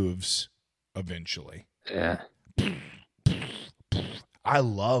hooves eventually. Yeah. I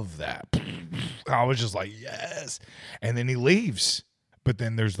love that. I was just like, yes. And then he leaves. But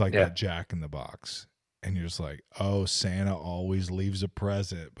then there's like that Jack in the Box. and you're just like, oh, Santa always leaves a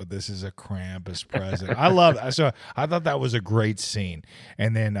present, but this is a Krampus present. I love that. So I thought that was a great scene.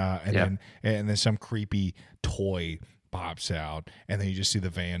 And then then some creepy toy pops out, and then you just see the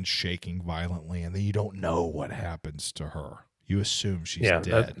van shaking violently, and then you don't know what happens to her. You assume she's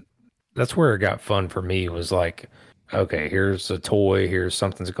dead. That's where it got fun for me, was like, okay, here's a toy, here's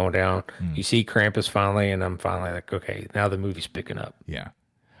something's going down. You see Krampus finally, and I'm finally like, okay, now the movie's picking up. Yeah.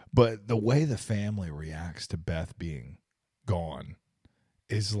 But the way the family reacts to Beth being gone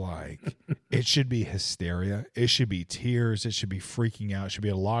is like, it should be hysteria. It should be tears. It should be freaking out. It should be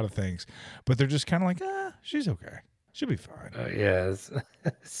a lot of things. But they're just kind of like, she's okay. She'll be fine. Yeah,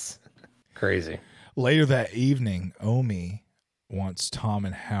 it's crazy. Later that evening, Omi wants Tom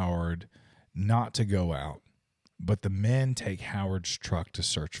and Howard not to go out, but the men take Howard's truck to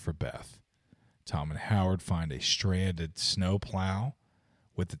search for Beth. Tom and Howard find a stranded snowplow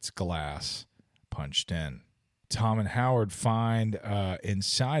with its glass punched in. Tom and Howard find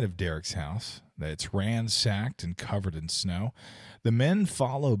inside of Derek's house that it's ransacked and covered in snow. The men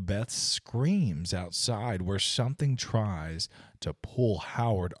follow Beth's screams outside, where something tries to pull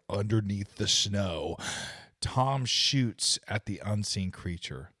Howard underneath the snow. Tom shoots at the unseen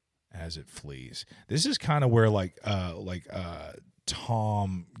creature as it flees. This is kind of where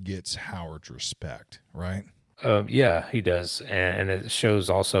Tom gets Howard's respect, right? Yeah, he does, and it shows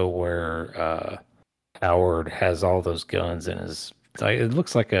also where Howard has all those guns in his. It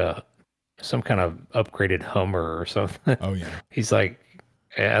looks like some kind of upgraded Hummer or something. Oh yeah. He's like,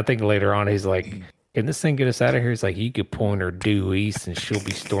 I think later on he's like, can this thing get us out of here? He's like, you could point her due east, and she'll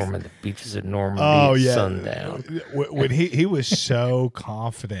be storming the beaches of Normandy at sundown. When he was so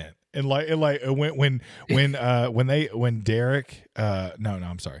confident. And when Derek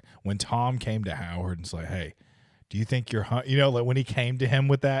I'm sorry, when Tom came to Howard and was like, hey, do you think you're like when he came to him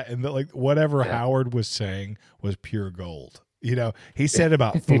with that, and whatever Howard was saying was pure gold. He said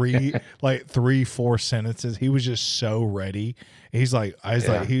about 4 sentences. He was just so ready. He's like,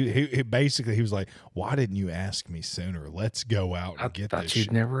 he basically, he was like, why didn't you ask me sooner? Let's go out and get this.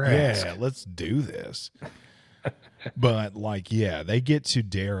 You'd never ask. Yeah, let's do this. But they get to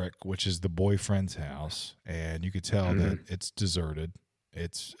Derek, which is the boyfriend's house, and you could tell that it's deserted.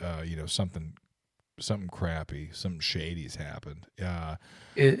 It's something crappy, something shady's happened.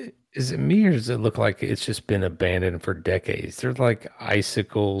 Is it me, or does it look like it's just been abandoned for decades? There's like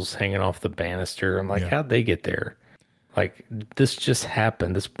icicles hanging off the banister. I'm like, how'd they get there? Like, this just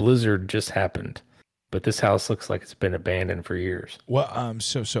happened. This blizzard just happened, but this house looks like it's been abandoned for years. Well,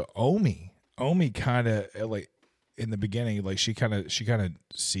 so Omi kind of in the beginning, she kind of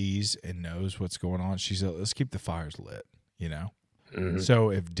sees and knows what's going on. She's like, let's keep the fires lit, So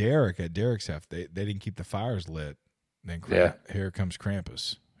if at Derek's house, they didn't keep the fires lit, then here comes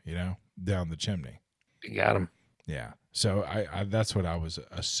Krampus, down the chimney. You got him. Yeah. So I that's what I was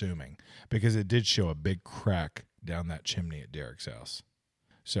assuming, because it did show a big crack down that chimney at Derek's house.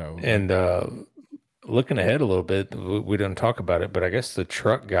 So and looking ahead a little bit, we didn't talk about it, but I guess the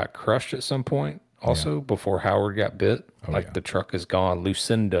truck got crushed at some point also before Howard got bit. The truck is gone.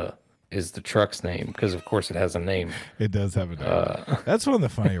 Lucinda is the truck's name, because of course it has a name. It does have a name. That's one of the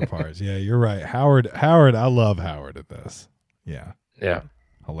funnier parts. Yeah, you're right. Howard, I love Howard at this. Yeah. Yeah.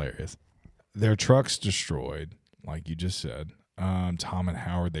 Hilarious. Their truck's destroyed, like you just said. Tom and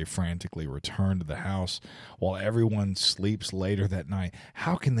Howard, they frantically return to the house while everyone sleeps later that night.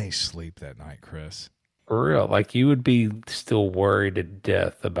 How can they sleep that night, Chris? For real. You would be still worried to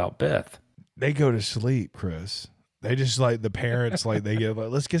death about Beth. They go to sleep, Chris. They just the parents, they get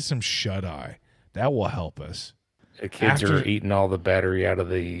let's get some shut eye. That will help us. The kids are eating all the battery out of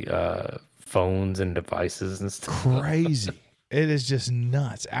the phones and devices and stuff. Crazy. It is just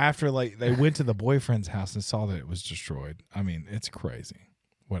nuts. After they went to the boyfriend's house and saw that it was destroyed. I mean, it's crazy.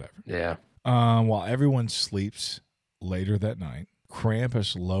 Whatever. Yeah. While everyone sleeps later that night,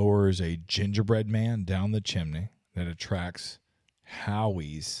 Krampus lowers a gingerbread man down the chimney that attracts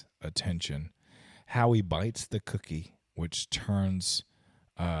Howie's attention. Howie bites the cookie, which turns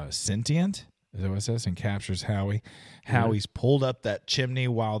sentient. Is that what it says? And captures Howie. Howie's pulled up that chimney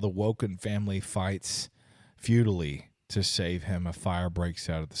while the Woken family fights futilely to save him. A fire breaks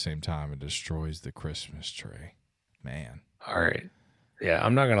out at the same time and destroys the Christmas tree. Man. All right. Yeah,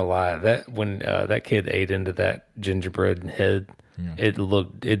 I'm not gonna lie. That when that kid ate into that gingerbread head,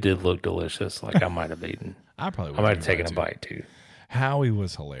 it did look delicious. I might have eaten. I might have taken a bite too. Howie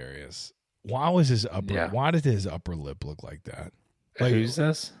was hilarious. Why did his upper lip look like that? Who's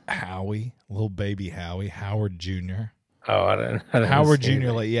this? Howie, little baby Howie, Howard Jr. Oh, I didn't Howard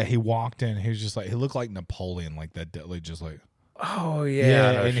Jr. He walked in. He was just he looked like Napoleon, like that. Oh yeah, I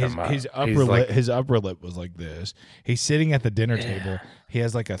Yeah, know what and you're his talking his about. upper He's lip like, his upper lip was like this. He's sitting at the dinner yeah, table. He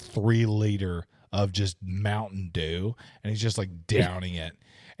has like a 3 liter of just Mountain Dew, and he's just like downing it.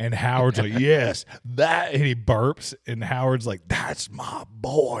 And Howard's like, "Yes, that," and he burps, and Howard's like, "That's my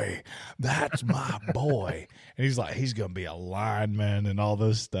boy, that's my boy." And he's like, he's gonna be a lineman and all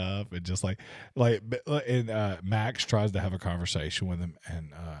this stuff, and just and Max tries to have a conversation with him,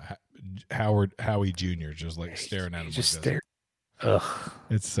 and Howie Jr. just like staring at he him like just this. stared. Ugh,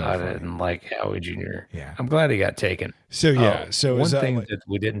 It's so I funny. didn't like Howie Jr. Yeah. I'm glad he got taken. So yeah. So is One that thing like? that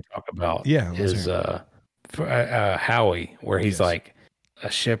we didn't talk about Yeah. Let's is hear it. Howie, where he's Yes. like,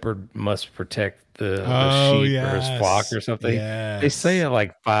 a shepherd must protect the Oh sheep or his flock yes. or something. They say Yes. it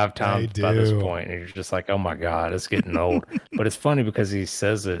like five They times by this do. point, and you're just like, oh my God, it's getting old. But it's funny because he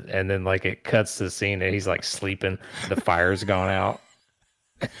says it, and then like it cuts to the scene, and he's like sleeping. The fire's gone out.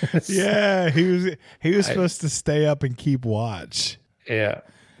 Yeah. He was I, supposed to stay up and keep watch. yeah,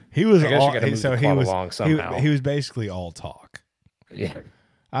 He was I guess you all. got to move So the he plot was. along He somehow. he was basically all talk. Yeah,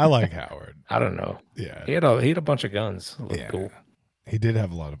 I like Howard. I don't know. Yeah. He had a bunch of guns. It looked Yeah. cool. He did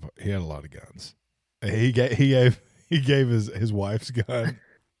have a lot of. He had a lot of guns. He gave his wife's gun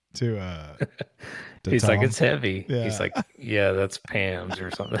to He's like, Tom. it's heavy. Yeah. He's like, yeah, that's Pam's or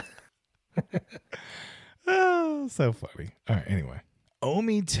something. Oh, so funny. All right, anyway.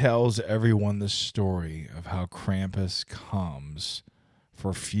 Omi tells everyone the story of how Krampus comes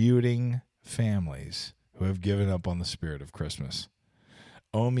for feuding families who have given up on the spirit of Christmas.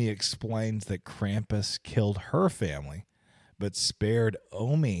 Omi explains that Krampus killed her family, but spared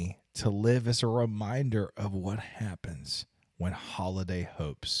Omi to live as a reminder of what happens when holiday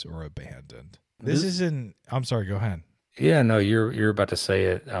hopes are abandoned. I'm sorry, go ahead. Yeah, no, you're about to say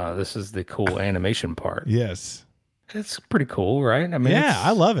it. This is the cool animation part. Yes. It's pretty cool, right? I mean, Yeah,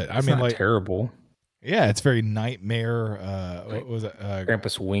 I love it. I it's mean, not like, terrible. yeah, it's very nightmare. Like, What was it?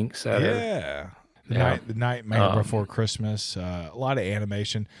 Krampus winks at her. Yeah. Yeah. The Nightmare Um, Before Christmas. A lot of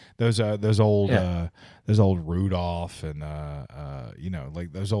animation. Those old Rudolph and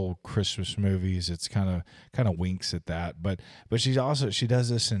like those old Christmas movies. It's kind of winks at that. But she does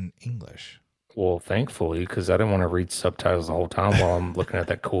this in English. Well, thankfully, because I didn't want to read subtitles the whole time while I'm looking at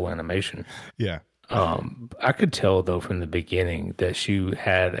that cool animation. Yeah. I could tell though from the beginning that she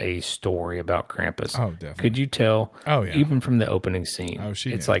had a story about Krampus. Oh, definitely. Could you tell? Oh, yeah. Even from the opening scene. Oh,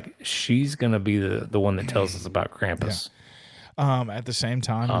 she It's knew. like she's gonna be the one that tells us about Krampus. At the same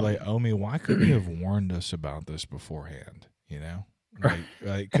time, you're like, Omi, why couldn't you have warned us about this beforehand? You know,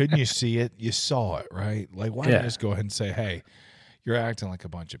 like couldn't you see it? You saw it, right? Like, why don't you just go ahead and say, hey, you're acting like a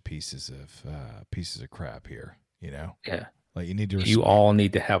bunch of pieces of crap here. You know, Yeah. like you need to. You all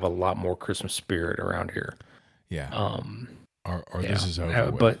need to have a lot more Christmas spirit around here. Yeah. Or Yeah. this is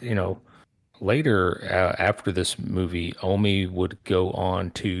over. But later after this movie, Omi would go on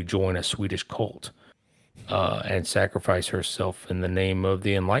to join a Swedish cult and sacrifice herself in the name of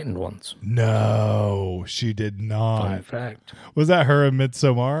the Enlightened Ones. No, she did Fun not. fact. Was that her in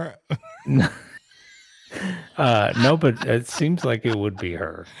Midsommar? No, but it seems like it would be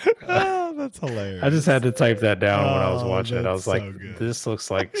her. Oh, that's hilarious. I just had to type that down when I was watching it. I was that's like, so good. this looks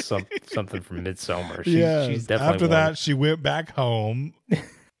like something from Midsommar. Yes. She's definitely After one. that, she went back home.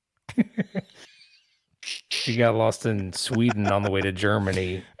 She got lost in Sweden on the way to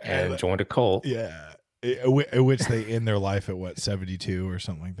Germany and joined a cult. Yeah. At which they end their life at what, 72 or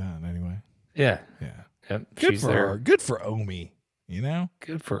something like that. Anyway. Yeah. Yeah. Yep, Good she's for there. her. Good for Omi. You know?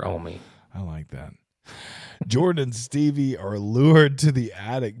 Good for Omi. I like that. Jordan and Stevie are lured to the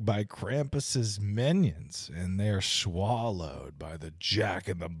attic by Krampus's minions, and they are swallowed by the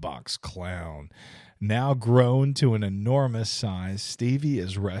Jack-in-the-Box clown. Now grown to an enormous size, Stevie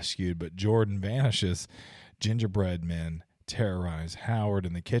is rescued, but Jordan vanishes. Gingerbread men terrorize Howard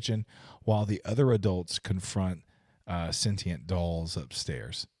in the kitchen, while the other adults confront sentient dolls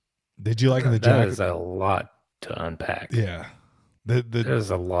upstairs. Did you like the Jack? That is a lot to unpack. Yeah. There's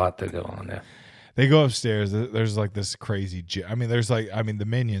a lot to go on there. They go upstairs. There's like this crazy. The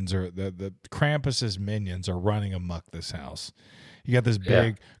minions are the Krampus's minions are running amok this house. You got this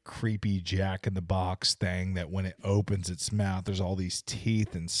big creepy Jack-in-the-Box thing that when it opens its mouth, there's all these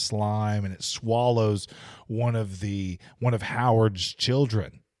teeth and slime, and it swallows one of Howard's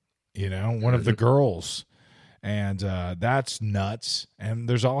children. You know, one of the girls, and that's nuts. And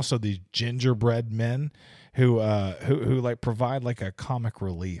there's also these gingerbread men who like provide like a comic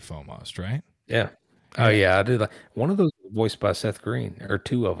relief almost, right? Yeah. Oh yeah, I did. Like one of those was voiced by Seth Green, or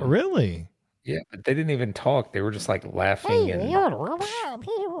two of them. Really? Yeah, but they didn't even talk. They were just like laughing and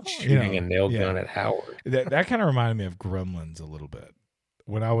shooting a nail gun at Howard. That kind of reminded me of Gremlins a little bit.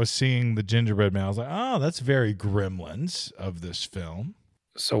 when I was seeing the gingerbread man, I was like, oh, that's very Gremlins of this film.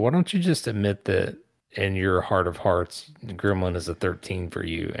 So why don't you just admit that in your heart of hearts, Gremlin is a 13 for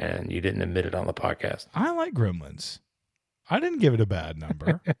you, and you didn't admit it on the podcast? I like Gremlins. I didn't give it a bad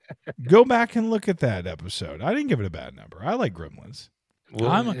number. Go back and look at that episode. I didn't give it a bad number. I like Gremlins.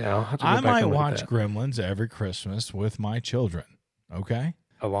 Well, yeah, I'll have to go I back might and look at watch that. Gremlins every Christmas with my children. Okay?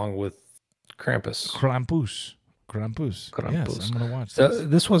 Along with Krampus. Krampus. Yes, I'm going to watch So this.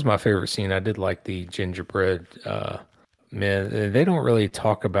 this was my favorite scene. I did like the gingerbread man. They don't really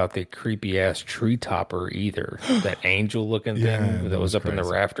talk about the creepy ass tree topper either. That angel looking thing that was up in the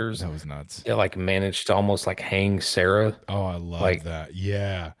crazy. rafters. That was nuts. It like managed to almost like hang Sarah. Oh, I love Like, that.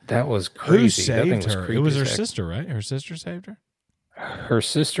 Yeah. That was Who crazy. That thing saved was her? It creepy was her as heck. sister, right? Her sister saved her? Her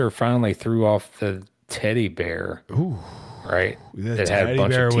sister finally threw off the teddy bear, Ooh. right? The That had a teddy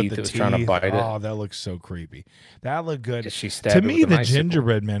bunch bear of with teeth the that was trying to teeth. bite it. Oh, that looks so creepy. That looked good. She stabbed To it me, with an the icicle.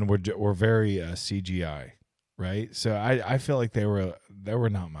 gingerbread men were very CGI, right? So I feel like they were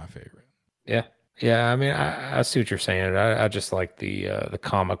not my favorite. Yeah. I mean, I see what you're saying. I just like the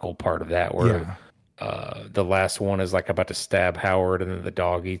comical part of that, where the last one is like about to stab Howard, and then the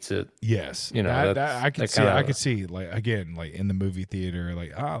dog eats it. Yes, You know, that I could that see. I kinda- could see, like, again, like in the movie theater,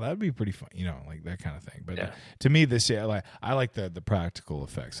 like, oh, that'd be pretty fun, like that kind of thing. But to me, I like the practical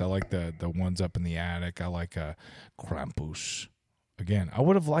effects. I like the ones up in the attic. I like Krampus. Again, I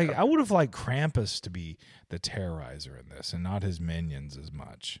would have liked Krampus to be the terrorizer in this, and not his minions as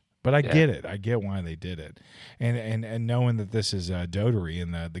much. But I get it. I get why they did it, and knowing that this is Dotery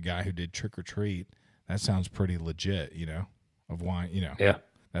and the guy who did Trick or Treat, that sounds pretty legit. Of why Yeah.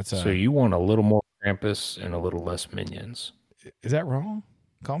 that's So you want a little more Krampus and a little less minions. Is that wrong?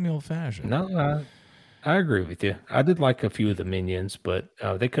 Call me old fashioned. No, I agree with you. I did like a few of the minions, but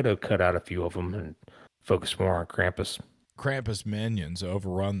they could have cut out a few of them and focused more on Krampus. Krampus minions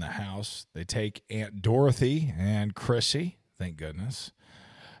overrun the house. They take Aunt Dorothy and Chrissy. Thank goodness.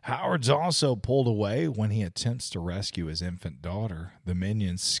 Howard's also pulled away when he attempts to rescue his infant daughter. The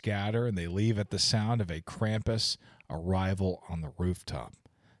minions scatter and they leave at the sound of a Krampus arrival on the rooftop.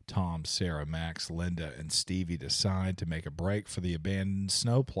 Tom, Sarah, Max, Linda, and Stevie decide to make a break for the abandoned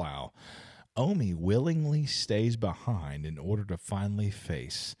snowplow. Omi willingly stays behind in order to finally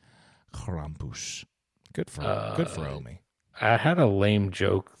face Krampus. Good for Omi. I had a lame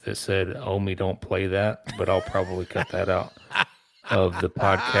joke that said, Omi, don't play that, but I'll probably cut that out of the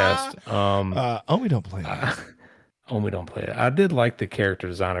podcast. Omi don't play that. Omi don't play it. I did like the character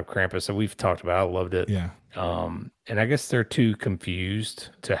design of Krampus, so we've talked about it. I loved it. Yeah. And I guess they're too confused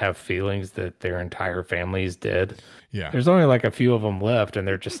to have feelings that their entire family is dead. Yeah. There's only like a few of them left, and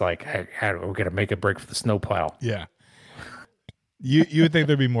they're just like, hey, we're going to make a break for the snowplow. Yeah. You would think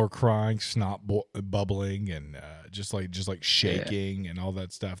there'd be more crying, snot bubbling, and just like shaking and all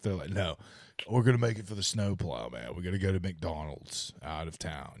that stuff. They're like, no, we're gonna make it for the snowplow, man. We're gonna go to McDonald's out of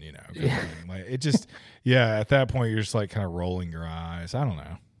town, Like it just, at that point you're just like kind of rolling your eyes. I don't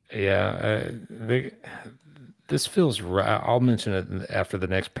know. Yeah, this feels. I'll mention it after the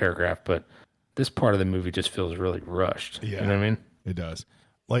next paragraph, but this part of the movie just feels really rushed. Yeah, you know what I mean? It does.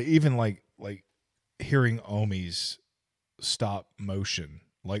 Like even like hearing Omi's stop motion,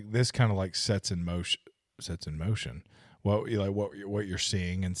 like this kind of like sets in motion what you're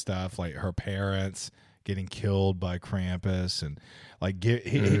seeing and stuff, like her parents getting killed by Krampus, and like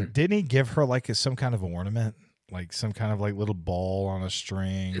didn't he give her like some kind of ornament, like some kind of like little ball on a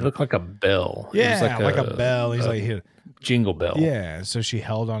string? It looked like a bell. Yeah, it was like a bell. He's like, here, jingle bell. yeah. So she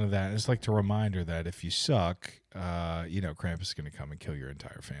held onto that. It's like to remind her that if you suck, Krampus is going to come and kill your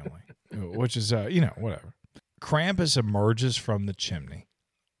entire family, which is whatever. Krampus emerges from the chimney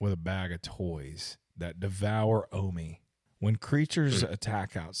with a bag of toys that devour Omi. When creatures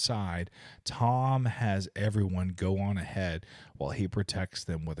attack outside, Tom has everyone go on ahead while he protects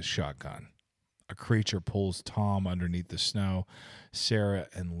them with a shotgun. A creature pulls Tom underneath the snow. Sarah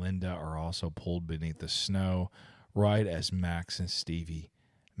and Linda are also pulled beneath the snow, right as Max and Stevie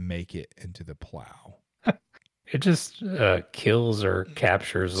make it into the plow. It just kills or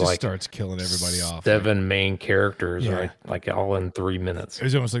captures Just like starts killing everybody off. 7 main characters, Yeah. right? Like all in 3 minutes. It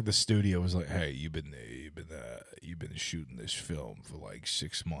was almost like the studio was like, "Hey, you've been shooting this film for like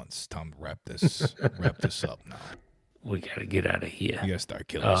 6 months. Time to wrap this up now. We got to get out of here. You gotta start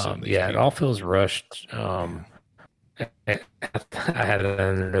killing some of these Yeah, it people." all feels rushed. I had it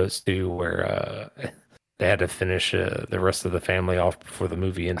in the notes too, where they had to finish the rest of the family off before the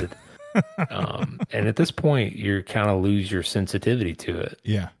movie ended. And at this point, you kind of lose your sensitivity to it.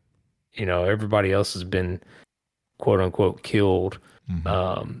 Yeah. Everybody else has been quote unquote killed.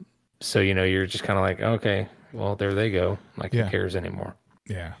 Mhm. So, you're just kind of like, okay, well, there they go. Like, Yeah. who cares anymore?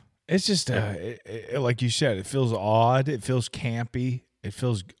 Yeah. It's just, like you said, it feels odd. It feels campy. It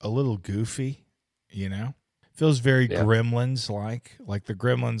feels a little goofy, you know? Feels very Yeah. Gremlins like the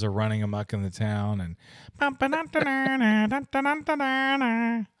Gremlins are running amok in the town and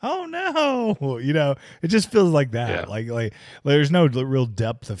oh no, you know, it just feels like that. Yeah. Like there's no real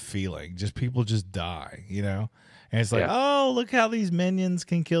depth of feeling. Just people just die, you know, and it's like, Yeah. oh, look how these minions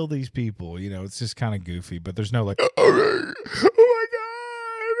can kill these people. You know, it's just kind of goofy, but there's no like, oh my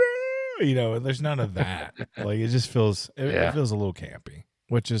god, you know, and there's none of that. Like it just feels it feels a little campy,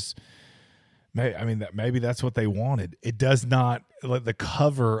 which is. I mean, maybe that's what they wanted. It does not, like the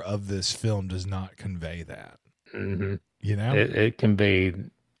cover of this film does not convey that. Mm-hmm. You know? It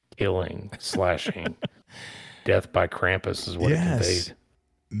conveyed killing, slashing, death by Krampus is what it conveyed.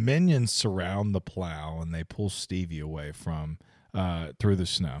 Minions surround the plow and they pull Stevie away from through the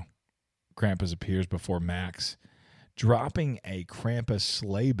snow. Krampus appears before Max, dropping a Krampus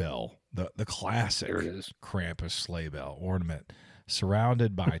sleigh bell, the classic Krampus sleigh bell ornament,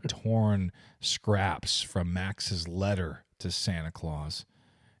 surrounded by torn scraps from Max's letter to Santa Claus,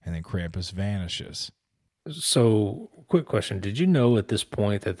 and then Krampus vanishes. So, quick question. Did you know at this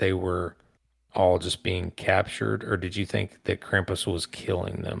point that they were all just being captured, or did you think that Krampus was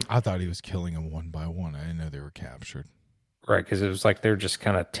killing them? I thought he was killing them one by one. I didn't know they were captured. Right, because it was like they're just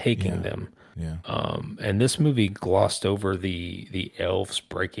kind of taking them. Yeah. And this movie glossed over the elves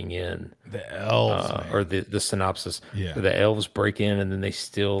breaking in. The elves, or the synopsis. Yeah. The elves break in, and then they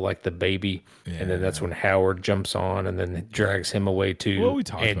steal like the baby, and then that's when Howard jumps on, and then drags him away too. Well, we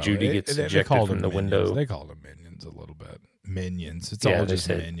talked Aunt about Judy it. gets They ejected called from the them minions. window. They called them minions a little bit. Minions. It's all they just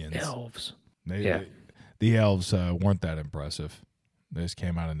said minions. Elves. The elves weren't that impressive. They just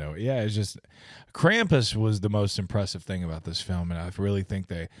came out of nowhere. Yeah, it's just Krampus was the most impressive thing about this film, and I really think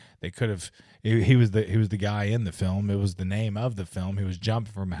they could have. He was the guy in the film. It was the name of the film. He was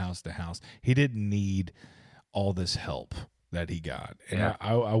jumping from house to house. He didn't need all this help that he got, and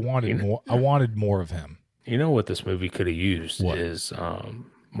I wanted more. I wanted more of him. You know what this movie could have used What? is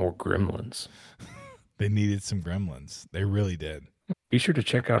more gremlins. They needed some gremlins. They really did. Be sure to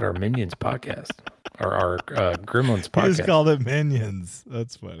check out our Minions podcast or our Gremlins podcast. He just called it Minions.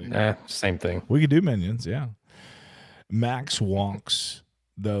 That's funny. Same thing. We could do Minions, yeah. Max walks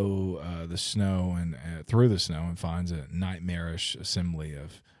the snow and through the snow and finds a nightmarish assembly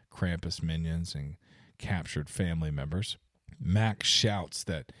of Krampus minions and captured family members. Max shouts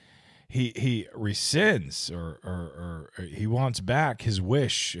that he rescinds or he wants back his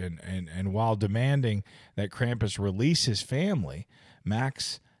wish, and while demanding that Krampus release his family,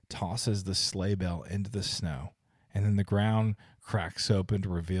 Max tosses the sleigh bell into the snow, and then the ground cracks open to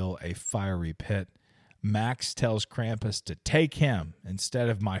reveal a fiery pit. Max tells Krampus to take him instead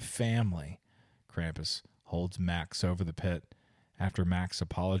of my family. Krampus holds Max over the pit after Max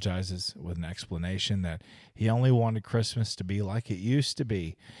apologizes with an explanation that he only wanted Christmas to be like it used to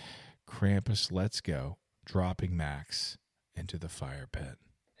be. Krampus lets go, dropping Max into the fire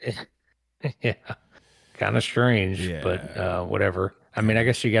pit. Yeah. Kind of strange, but whatever. I mean, I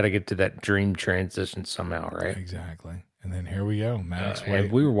guess you got to get to that dream transition somehow, right? Exactly. And then here we go. Max, and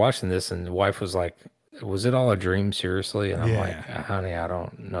we were watching this, and the wife was like, was it all a dream, seriously? And I'm like, honey, I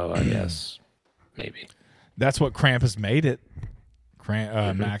don't know. I guess maybe. That's what Krampus made it.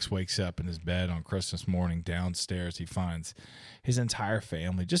 Max wakes up in his bed on Christmas morning. Downstairs, he finds his entire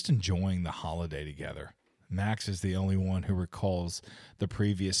family just enjoying the holiday together. Max is the only one who recalls the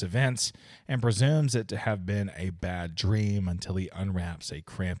previous events and presumes it to have been a bad dream until he unwraps a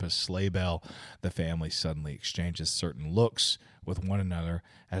Krampus sleigh bell. The family suddenly exchanges certain looks with one another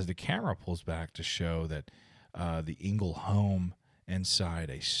as the camera pulls back to show that the Ingle home inside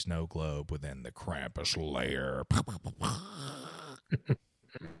a snow globe within the Krampus lair.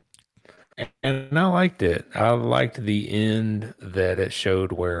 And I liked it. I liked the end that it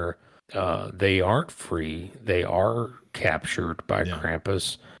showed where they aren't free. They are captured by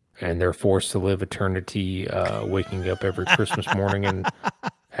Krampus, and they're forced to live eternity, waking up every Christmas morning and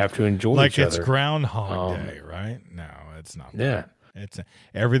have to enjoy each other. Like it's Groundhog Day, right? No, it's not. Yeah. It's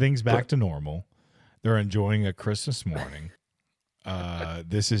everything's back to normal. They're enjoying a Christmas morning.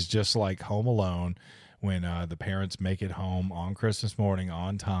 This is just like Home Alone, when the parents make it home on Christmas morning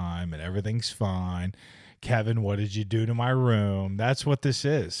on time and everything's fine. Kevin, what did you do to my room? That's what this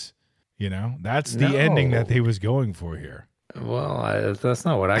is. You know, that's the ending that he was going for here. Well, that's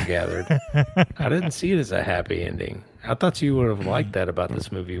not what I gathered. I didn't see it as a happy ending. I thought you would have liked that about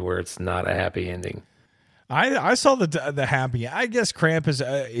this movie, where it's not a happy ending. I saw the happy. I guess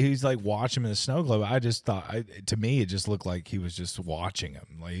Krampus, he's like watching him in the snow globe. I just thought, to me, it just looked like he was just watching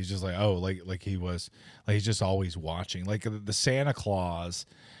him. Like he's just like, oh, like he was, like he's just always watching. Like the Santa Claus,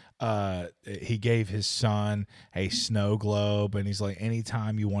 he gave his son a snow globe, and he's like,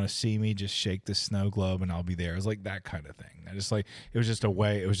 anytime you want to see me, just shake the snow globe, and I'll be there. It's like that kind of thing. I just like, it was just a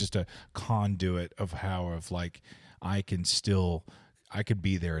way. It was just a conduit of like I could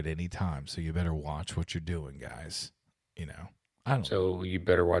be there at any time, so you better watch what you're doing, guys. You know, I don't. So you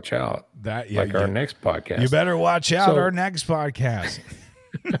better watch out. Our next podcast. You better watch out our next podcast.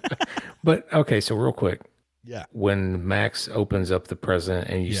 But okay, so real quick, yeah. When Max opens up the present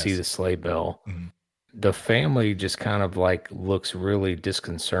and you see the sleigh bell, the family just kind of like looks really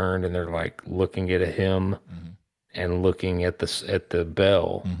disconcerted, and they're like looking at him and looking at the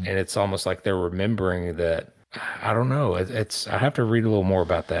bell, and it's almost like they're remembering that. I don't know. It's I have to read a little more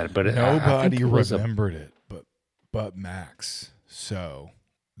about that, but nobody remembered it, but Max. So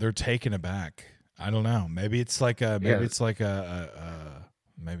they're taken aback. I don't know. Maybe it's like a they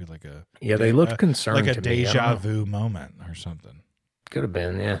looked concerned, like a deja vu moment or something. Could have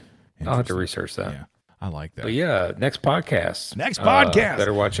been, yeah. I'll have to research that. Yeah, I like that. But yeah, next podcast.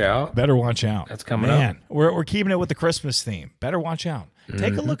 Better watch out. That's coming up. We're keeping it with the Christmas theme. Better watch out.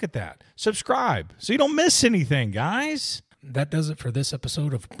 Take a look at that. Subscribe so you don't miss anything, guys. That does it for this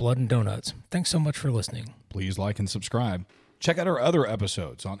episode of Blood and Donuts. Thanks so much for listening. Please like and subscribe. Check out our other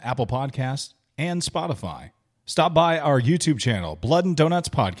episodes on Apple Podcasts and Spotify. Stop by our YouTube channel, Blood and Donuts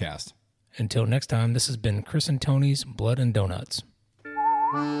Podcast. Until next time, this has been Chris and Tony's Blood and Donuts.